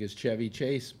Chase because Chevy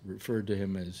Chase referred to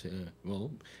him as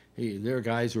there are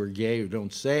guys who are gay who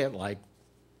don't say it like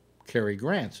Cary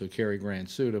Grant, so Cary Grant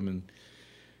sued him,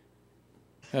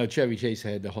 and Chevy Chase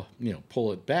had to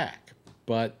pull it back.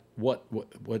 But what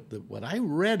I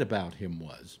read about him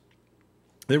was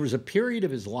there was a period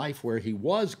of his life where he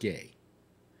was gay.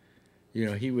 You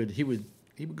know, he would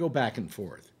go back and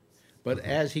forth, but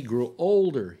as he grew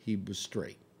older, he was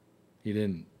straight. He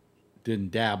didn't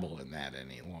dabble in that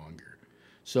any longer.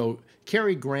 So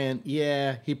Cary Grant,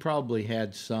 he probably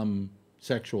had some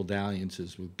sexual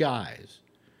dalliances with guys.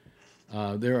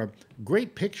 There are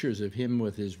great pictures of him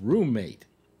with his roommate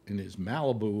in his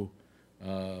Malibu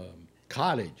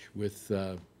cottage with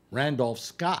Randolph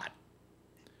Scott.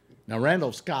 Now,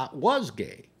 Randolph Scott was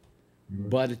gay.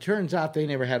 But it turns out they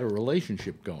never had a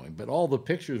relationship going. But all the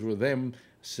pictures were them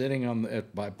sitting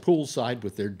by poolside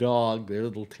with their dog, their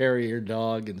little terrier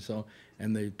dog, and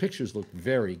the pictures looked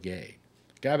very gay.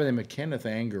 A guy by the name of Kenneth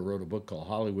Anger wrote a book called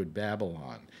Hollywood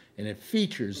Babylon, and it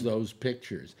features those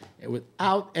pictures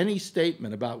without any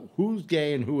statement about who's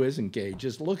gay and who isn't gay.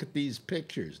 Just look at these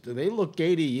pictures. Do they look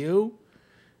gay to you?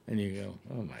 And you go,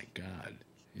 oh my God,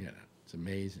 it's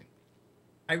amazing.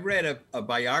 I read a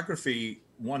biography,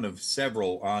 one of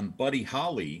several, on Buddy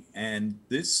Holly, and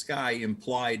this guy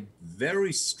implied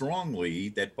very strongly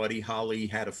that Buddy Holly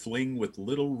had a fling with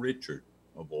Little Richard,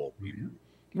 of all people.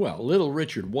 Well, Little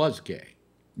Richard was gay.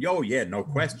 Oh, yeah, no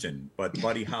question. But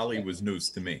Buddy Holly was news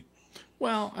to me.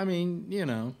 Well, I mean,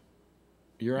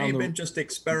 you're May have been just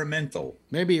experimental.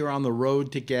 Maybe you're on the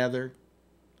road together.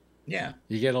 Yeah.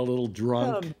 You get a little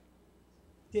drunk.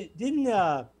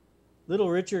 Didn't Little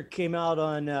Richard came out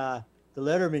on the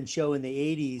Letterman show in the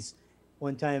 80s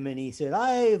one time, and he said,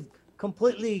 I've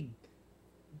completely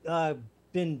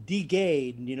been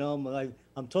de-gayed,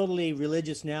 I'm totally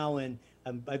religious now, and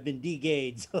I've been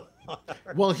de-gayed so far.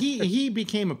 Well, he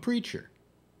became a preacher.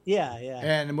 Yeah, yeah.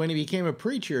 And when he became a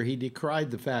preacher, he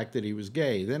decried the fact that he was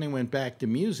gay. Then he went back to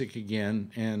music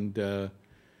again, and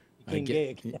Became gay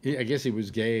again. I guess he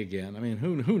was gay again. I mean,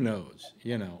 who knows?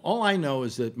 You know, all I know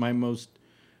is that my most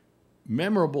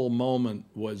memorable moment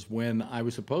was when I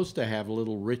was supposed to have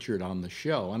Little Richard on the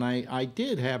show, and I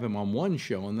did have him on one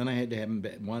show, and then I had to have him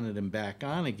wanted him back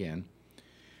on again,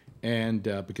 and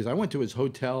because I went to his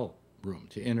hotel room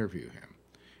to interview him.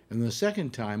 And the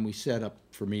second time, we set up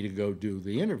for me to go do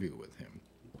the interview with him.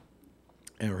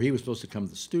 Or he was supposed to come to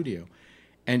the studio.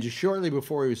 And just shortly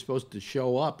before he was supposed to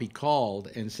show up, he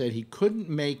called and said he couldn't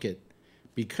make it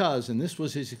because, and this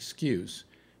was his excuse,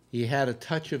 he had a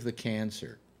touch of the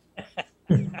cancer.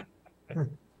 And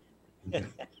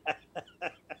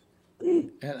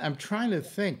I'm trying to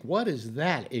think, what is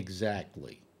that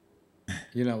exactly?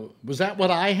 You know, was that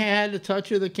what I had, a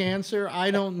touch of the cancer?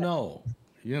 I don't know,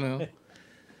 you know.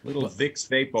 Little Vicks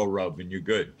Vapo Rub and you're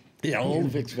good. Yeah,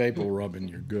 old Vicks Vapo Rub and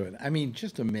you're good. I mean,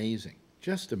 just amazing.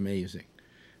 Just amazing.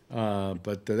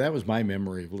 But that was my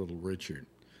memory of Little Richard.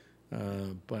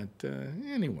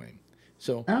 Anyway,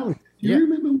 so... Alex, do you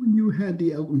remember when you had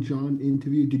the Elton John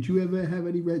interview? Did you ever have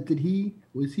any...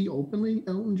 Was he openly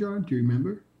Elton John? Do you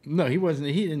remember? No, he wasn't.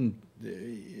 He didn't...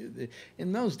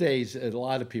 In those days, a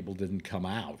lot of people didn't come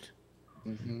out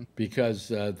because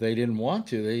they didn't want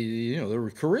to.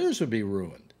 Their careers would be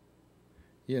ruined.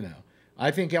 You know,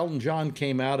 I think Elton John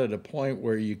came out at a point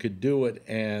where you could do it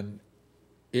and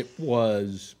it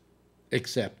was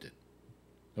accepted.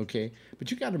 Okay.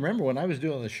 But you got to remember when I was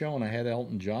doing the show and I had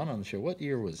Elton John on the show, what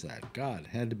year was that? God, it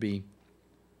had to be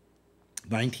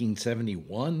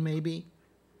 1971 maybe.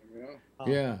 Yeah.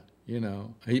 Yeah. You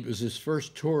know, it was his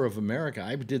first tour of America.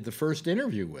 I did the first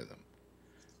interview with him.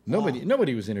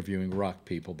 Nobody was interviewing rock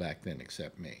people back then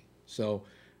except me. So,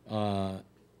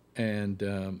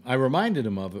 I reminded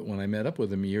him of it when I met up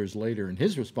with him years later, and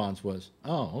his response was,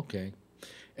 "Oh, okay."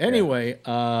 Anyway,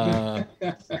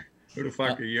 who the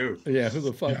fuck are you? Yeah, who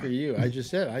the fuck are you? I just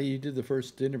said, you did the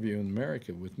first interview in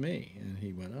America with me, and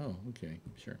he went, "Oh, okay,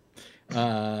 sure."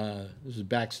 This is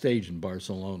backstage in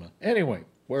Barcelona. Anyway,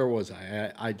 where was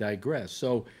I? I digress.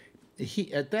 So,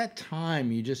 at that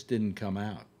time, you just didn't come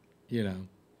out. You know,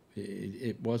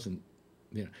 it wasn't.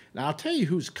 You know, now I'll tell you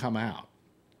who's come out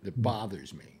that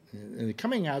bothers me. And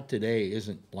coming out today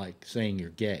isn't like saying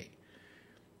you're gay.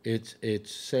 It's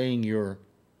saying you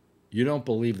don't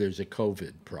believe there's a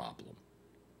COVID problem.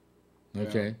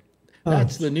 Okay? Yeah.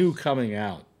 That's the new coming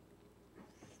out.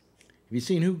 Have you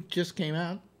seen who just came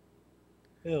out?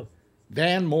 Who?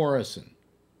 Van Morrison.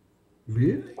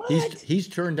 Really? He's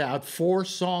turned out 4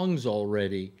 songs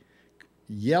already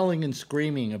yelling and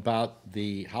screaming about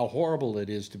how horrible it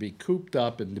is to be cooped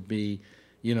up and to be,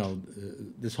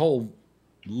 this whole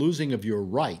losing of your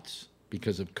rights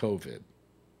because of COVID.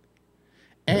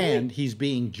 And he's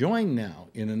being joined now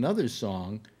in another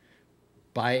song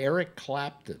by Eric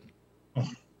Clapton.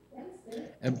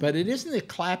 But it isn't that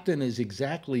Clapton is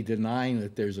exactly denying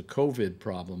that there's a COVID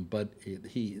problem, but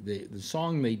the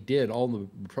song they did, all the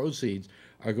proceeds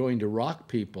are going to rock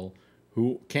people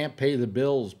who can't pay the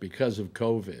bills because of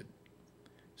COVID.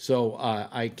 So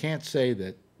I can't say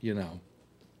that,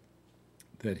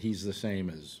 that he's the same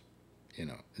as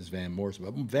Van Morrison.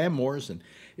 But Van Morrison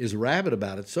is rabid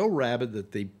about it, so rabid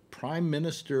that the Prime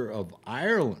Minister of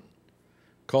Ireland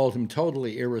called him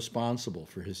totally irresponsible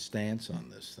for his stance on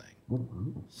this thing.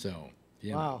 So,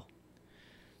 wow.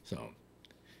 So,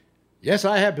 yes,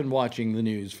 I have been watching the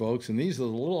news, folks, and these are the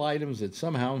little items that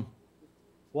somehow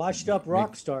washed up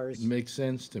rock stars make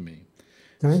sense to me.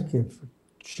 Thank you for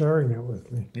sharing that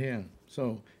with me. Yeah.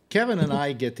 So Kevin and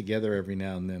I get together every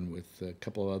now and then with a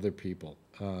couple of other people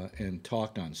and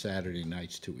talk on Saturday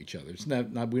nights to each other. It's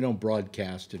not we don't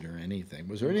broadcast it or anything.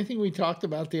 Was there anything we talked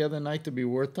about the other night to be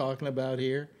worth talking about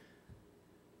here?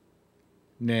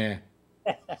 Nah.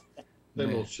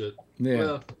 Same old shit. Yeah.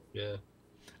 Well, yeah.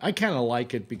 I kind of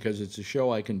like it because it's a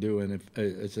show I can do, and if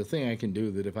it's a thing I can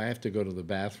do that if I have to go to the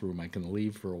bathroom, I can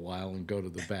leave for a while and go to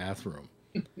the bathroom.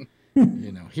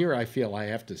 Here I feel I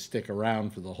have to stick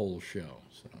around for the whole show.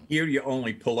 So. Here you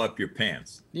only pull up your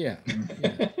pants. Yeah.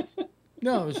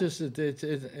 No, it's just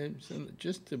it's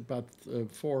just about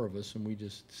 4 of us, and we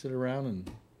just sit around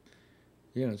and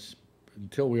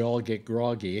until we all get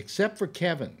groggy, except for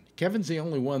Kevin. Kevin's the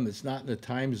only one that's not in the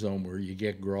time zone where you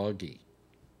get groggy.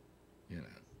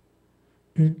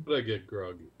 But I get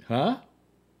groggy. Huh?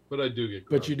 But I do get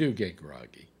groggy. But you do get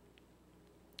groggy.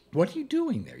 What are you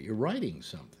doing there? You're writing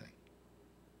something.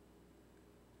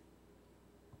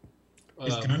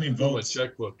 He's counting votes. My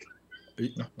checkbook.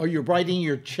 Oh, you're writing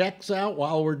your checks out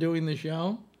while we're doing the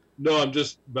show? No, I'm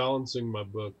just balancing my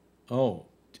book. Oh.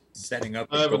 Setting up.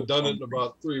 I haven't done it in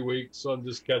about 3 weeks, so I'm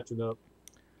just catching up.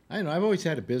 I know. I've always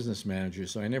had a business manager,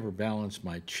 so I never balanced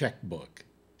my checkbook.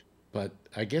 But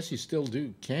I guess you still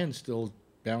can still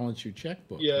balance your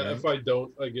checkbook. Yeah, right? if I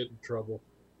don't, I get in trouble.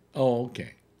 Oh,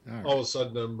 okay. All right. All of a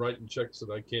sudden, I'm writing checks that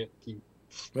I can't keep.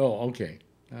 Oh, okay.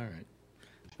 All right.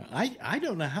 I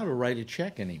don't know how to write a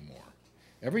check anymore.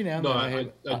 Every now and No,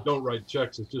 then I don't write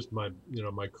checks. It's just my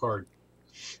my card.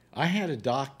 I had a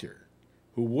doctor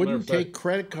who wouldn't take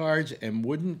credit cards and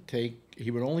he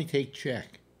would only take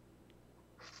check.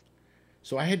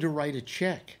 So I had to write a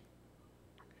check.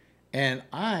 And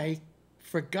I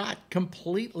forgot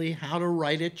completely how to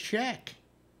write a check.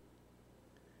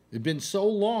 It'd been so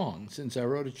long since I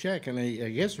wrote a check, and I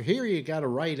guess here you got to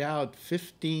write out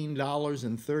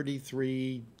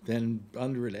 $15.33, then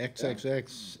under it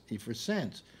XXX for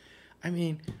cents. I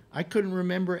mean, I couldn't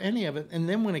remember any of it, and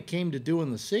then when it came to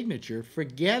doing the signature,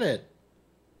 forget it.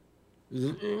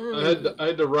 I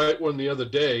had to write one the other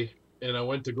day, and I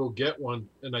went to go get one,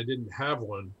 and I didn't have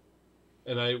one,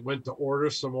 and I went to order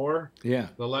some more. Yeah.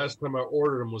 The last time I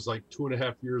ordered them was like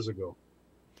 2.5 years ago.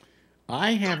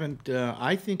 I haven't.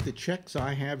 I think the checks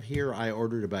I have here I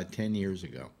ordered about 10 years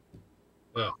ago.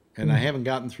 Yeah. And I haven't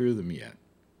gotten through them yet.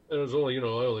 And it was only, I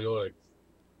only owe like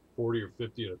 40 or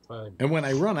 50 at a time. And when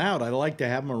I run out, I like to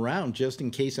have them around just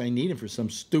in case I need them for some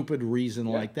stupid reason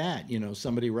like that.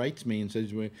 Somebody writes me and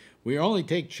says, we only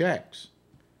take checks.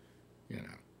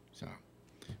 So.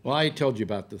 Well, I told you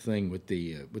about the thing with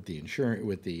the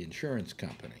insurance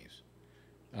companies.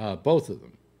 Both of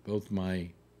them, both my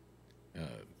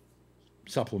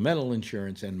supplemental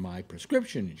insurance and my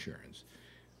prescription insurance.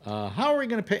 How are we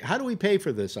going to pay? How do we pay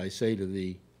for this? I say to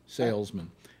the salesman.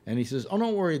 And he says, oh,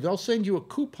 don't worry, they'll send you a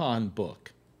coupon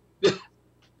book.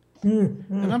 And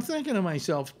I'm thinking to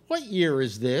myself, what year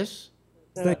is this?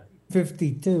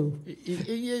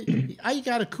 52. I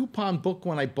got a coupon book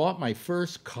when I bought my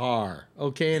first car,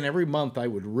 okay? And every month I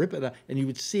would rip it out, and you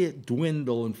would see it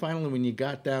dwindle. And finally, when you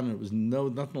got down and it was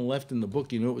nothing left in the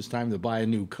book, you knew it was time to buy a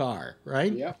new car,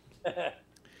 right? Yeah.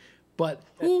 But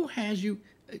who has you...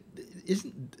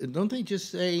 Don't they just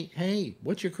say, hey,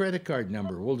 what's your credit card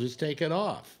number? We'll just take it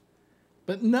off.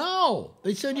 But no,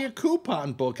 they send you a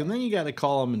coupon book, and then you got to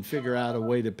call them and figure out a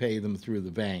way to pay them through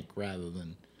the bank rather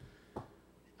than,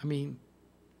 I mean.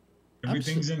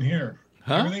 Everything's in here.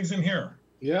 Huh? Everything's in here.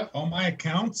 Yeah. All my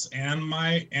accounts and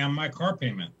my car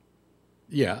payment.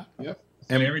 Yeah. Yep.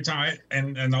 And every time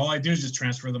and all I do is just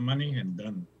transfer the money and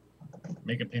then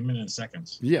make a payment in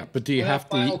seconds. Yeah, but do you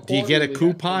do you get a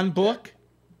coupon book?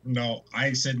 No,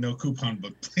 I said no coupon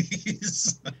book,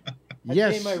 please. I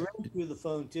pay my rent through the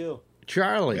phone too.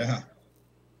 Charlie. Yeah.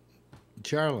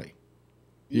 Charlie,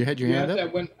 you had your hand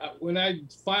up? When I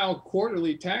file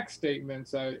quarterly tax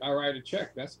statements, I write a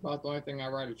check. That's about the only thing I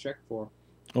write a check for.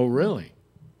 Oh, really?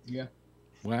 Yeah.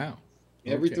 Wow.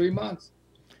 Every 3 months.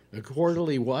 A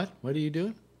quarterly what? What are you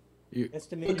doing?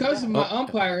 Because of my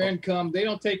umpire income, they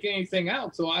don't take anything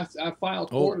out, so I file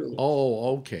quarterly.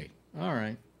 Oh, okay. All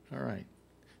right.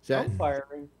 Does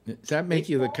that make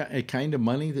you the kind of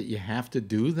money that you have to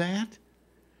do that?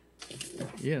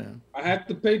 I have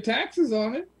to pay taxes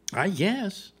on it. I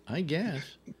guess. Is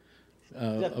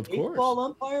that Of baseball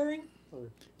course. umpiring?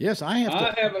 Yes, I have.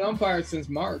 I haven't umpired since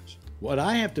March. What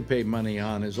I have to pay money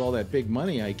on is all that big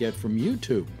money I get from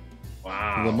YouTube.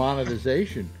 Wow. The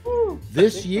monetization.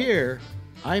 This year,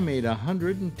 I made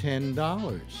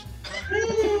 $110.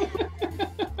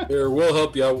 Here, we'll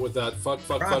help you out with that. Fuck.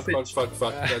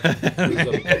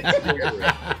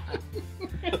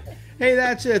 Hey,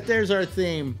 that's it. There's our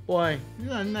theme. Boy,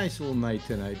 a nice little night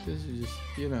tonight. This is just,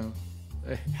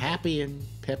 happy and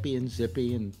peppy and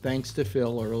zippy. And thanks to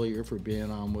Phil earlier for being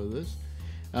on with us.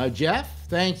 Jeff,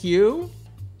 thank you.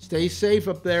 Stay safe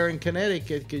up there in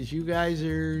Connecticut because you guys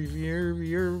you're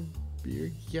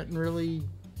getting really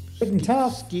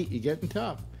tough. You're getting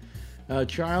tough.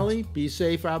 Charlie, be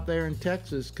safe out there in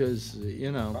Texas because,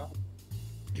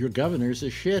 your governor's a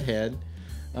shithead.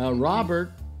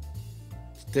 Robert,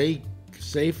 stay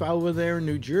safe over there in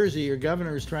New Jersey. Your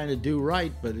governor's trying to do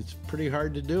right, but it's pretty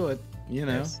hard to do it,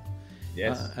 Yes.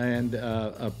 And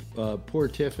poor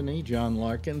Tiffany, John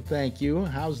Larkin, thank you.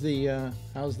 How's the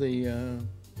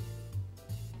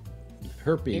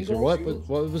herpes or what?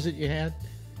 What was it you had?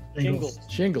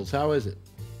 Shingles. How is it?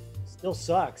 Still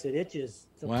sucks. It itches.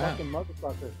 It's a Wow. fucking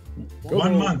motherfucker.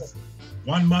 1 month.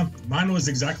 1 month. Mine was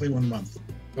exactly 1 month.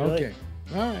 Really? Okay.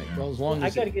 All right. Well, as long I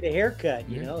as got to get a haircut,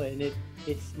 Yeah. and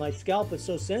it's my scalp is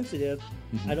so sensitive.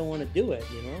 I don't want to do it,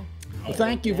 Well,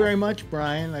 thank you very much,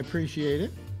 Brian. I appreciate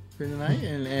it. for tonight.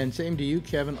 And same to you,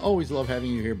 Kevin. Always love having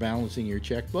you here balancing your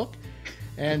checkbook.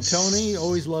 And Tony,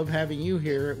 always love having you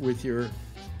here with your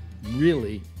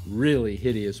really, really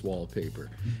hideous wallpaper.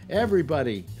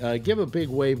 Everybody, give a big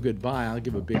wave goodbye. I'll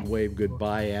give a big wave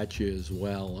goodbye at you as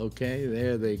well. Okay,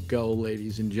 there they go,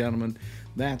 ladies and gentlemen.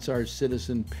 That's our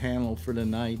citizen panel for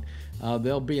tonight.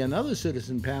 There'll be another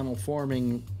citizen panel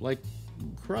forming like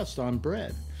crust on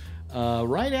bread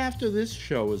right after this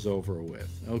show is over with.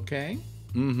 Okay?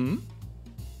 Mm-hmm.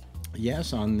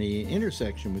 Yes, on the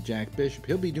intersection with Jack Bishop.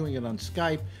 He'll be doing it on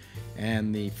Skype,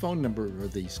 and the phone number or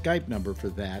the Skype number for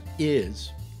that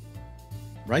is,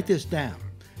 write this down,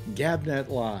 Gabnet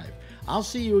Live. I'll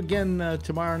see you again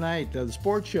tomorrow night. The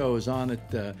sports show is on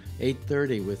at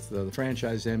 8:30 with the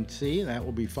franchise MC. That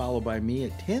will be followed by me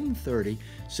at 10:30,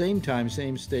 same time,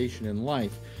 same station in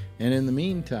life. And in the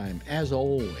meantime, as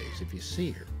always, if you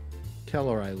see her, tell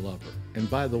her I love her. And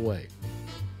by the way,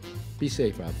 be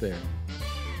safe out there.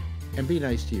 And be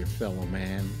nice to your fellow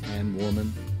man and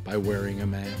woman by wearing a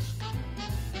mask.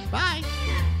 Bye.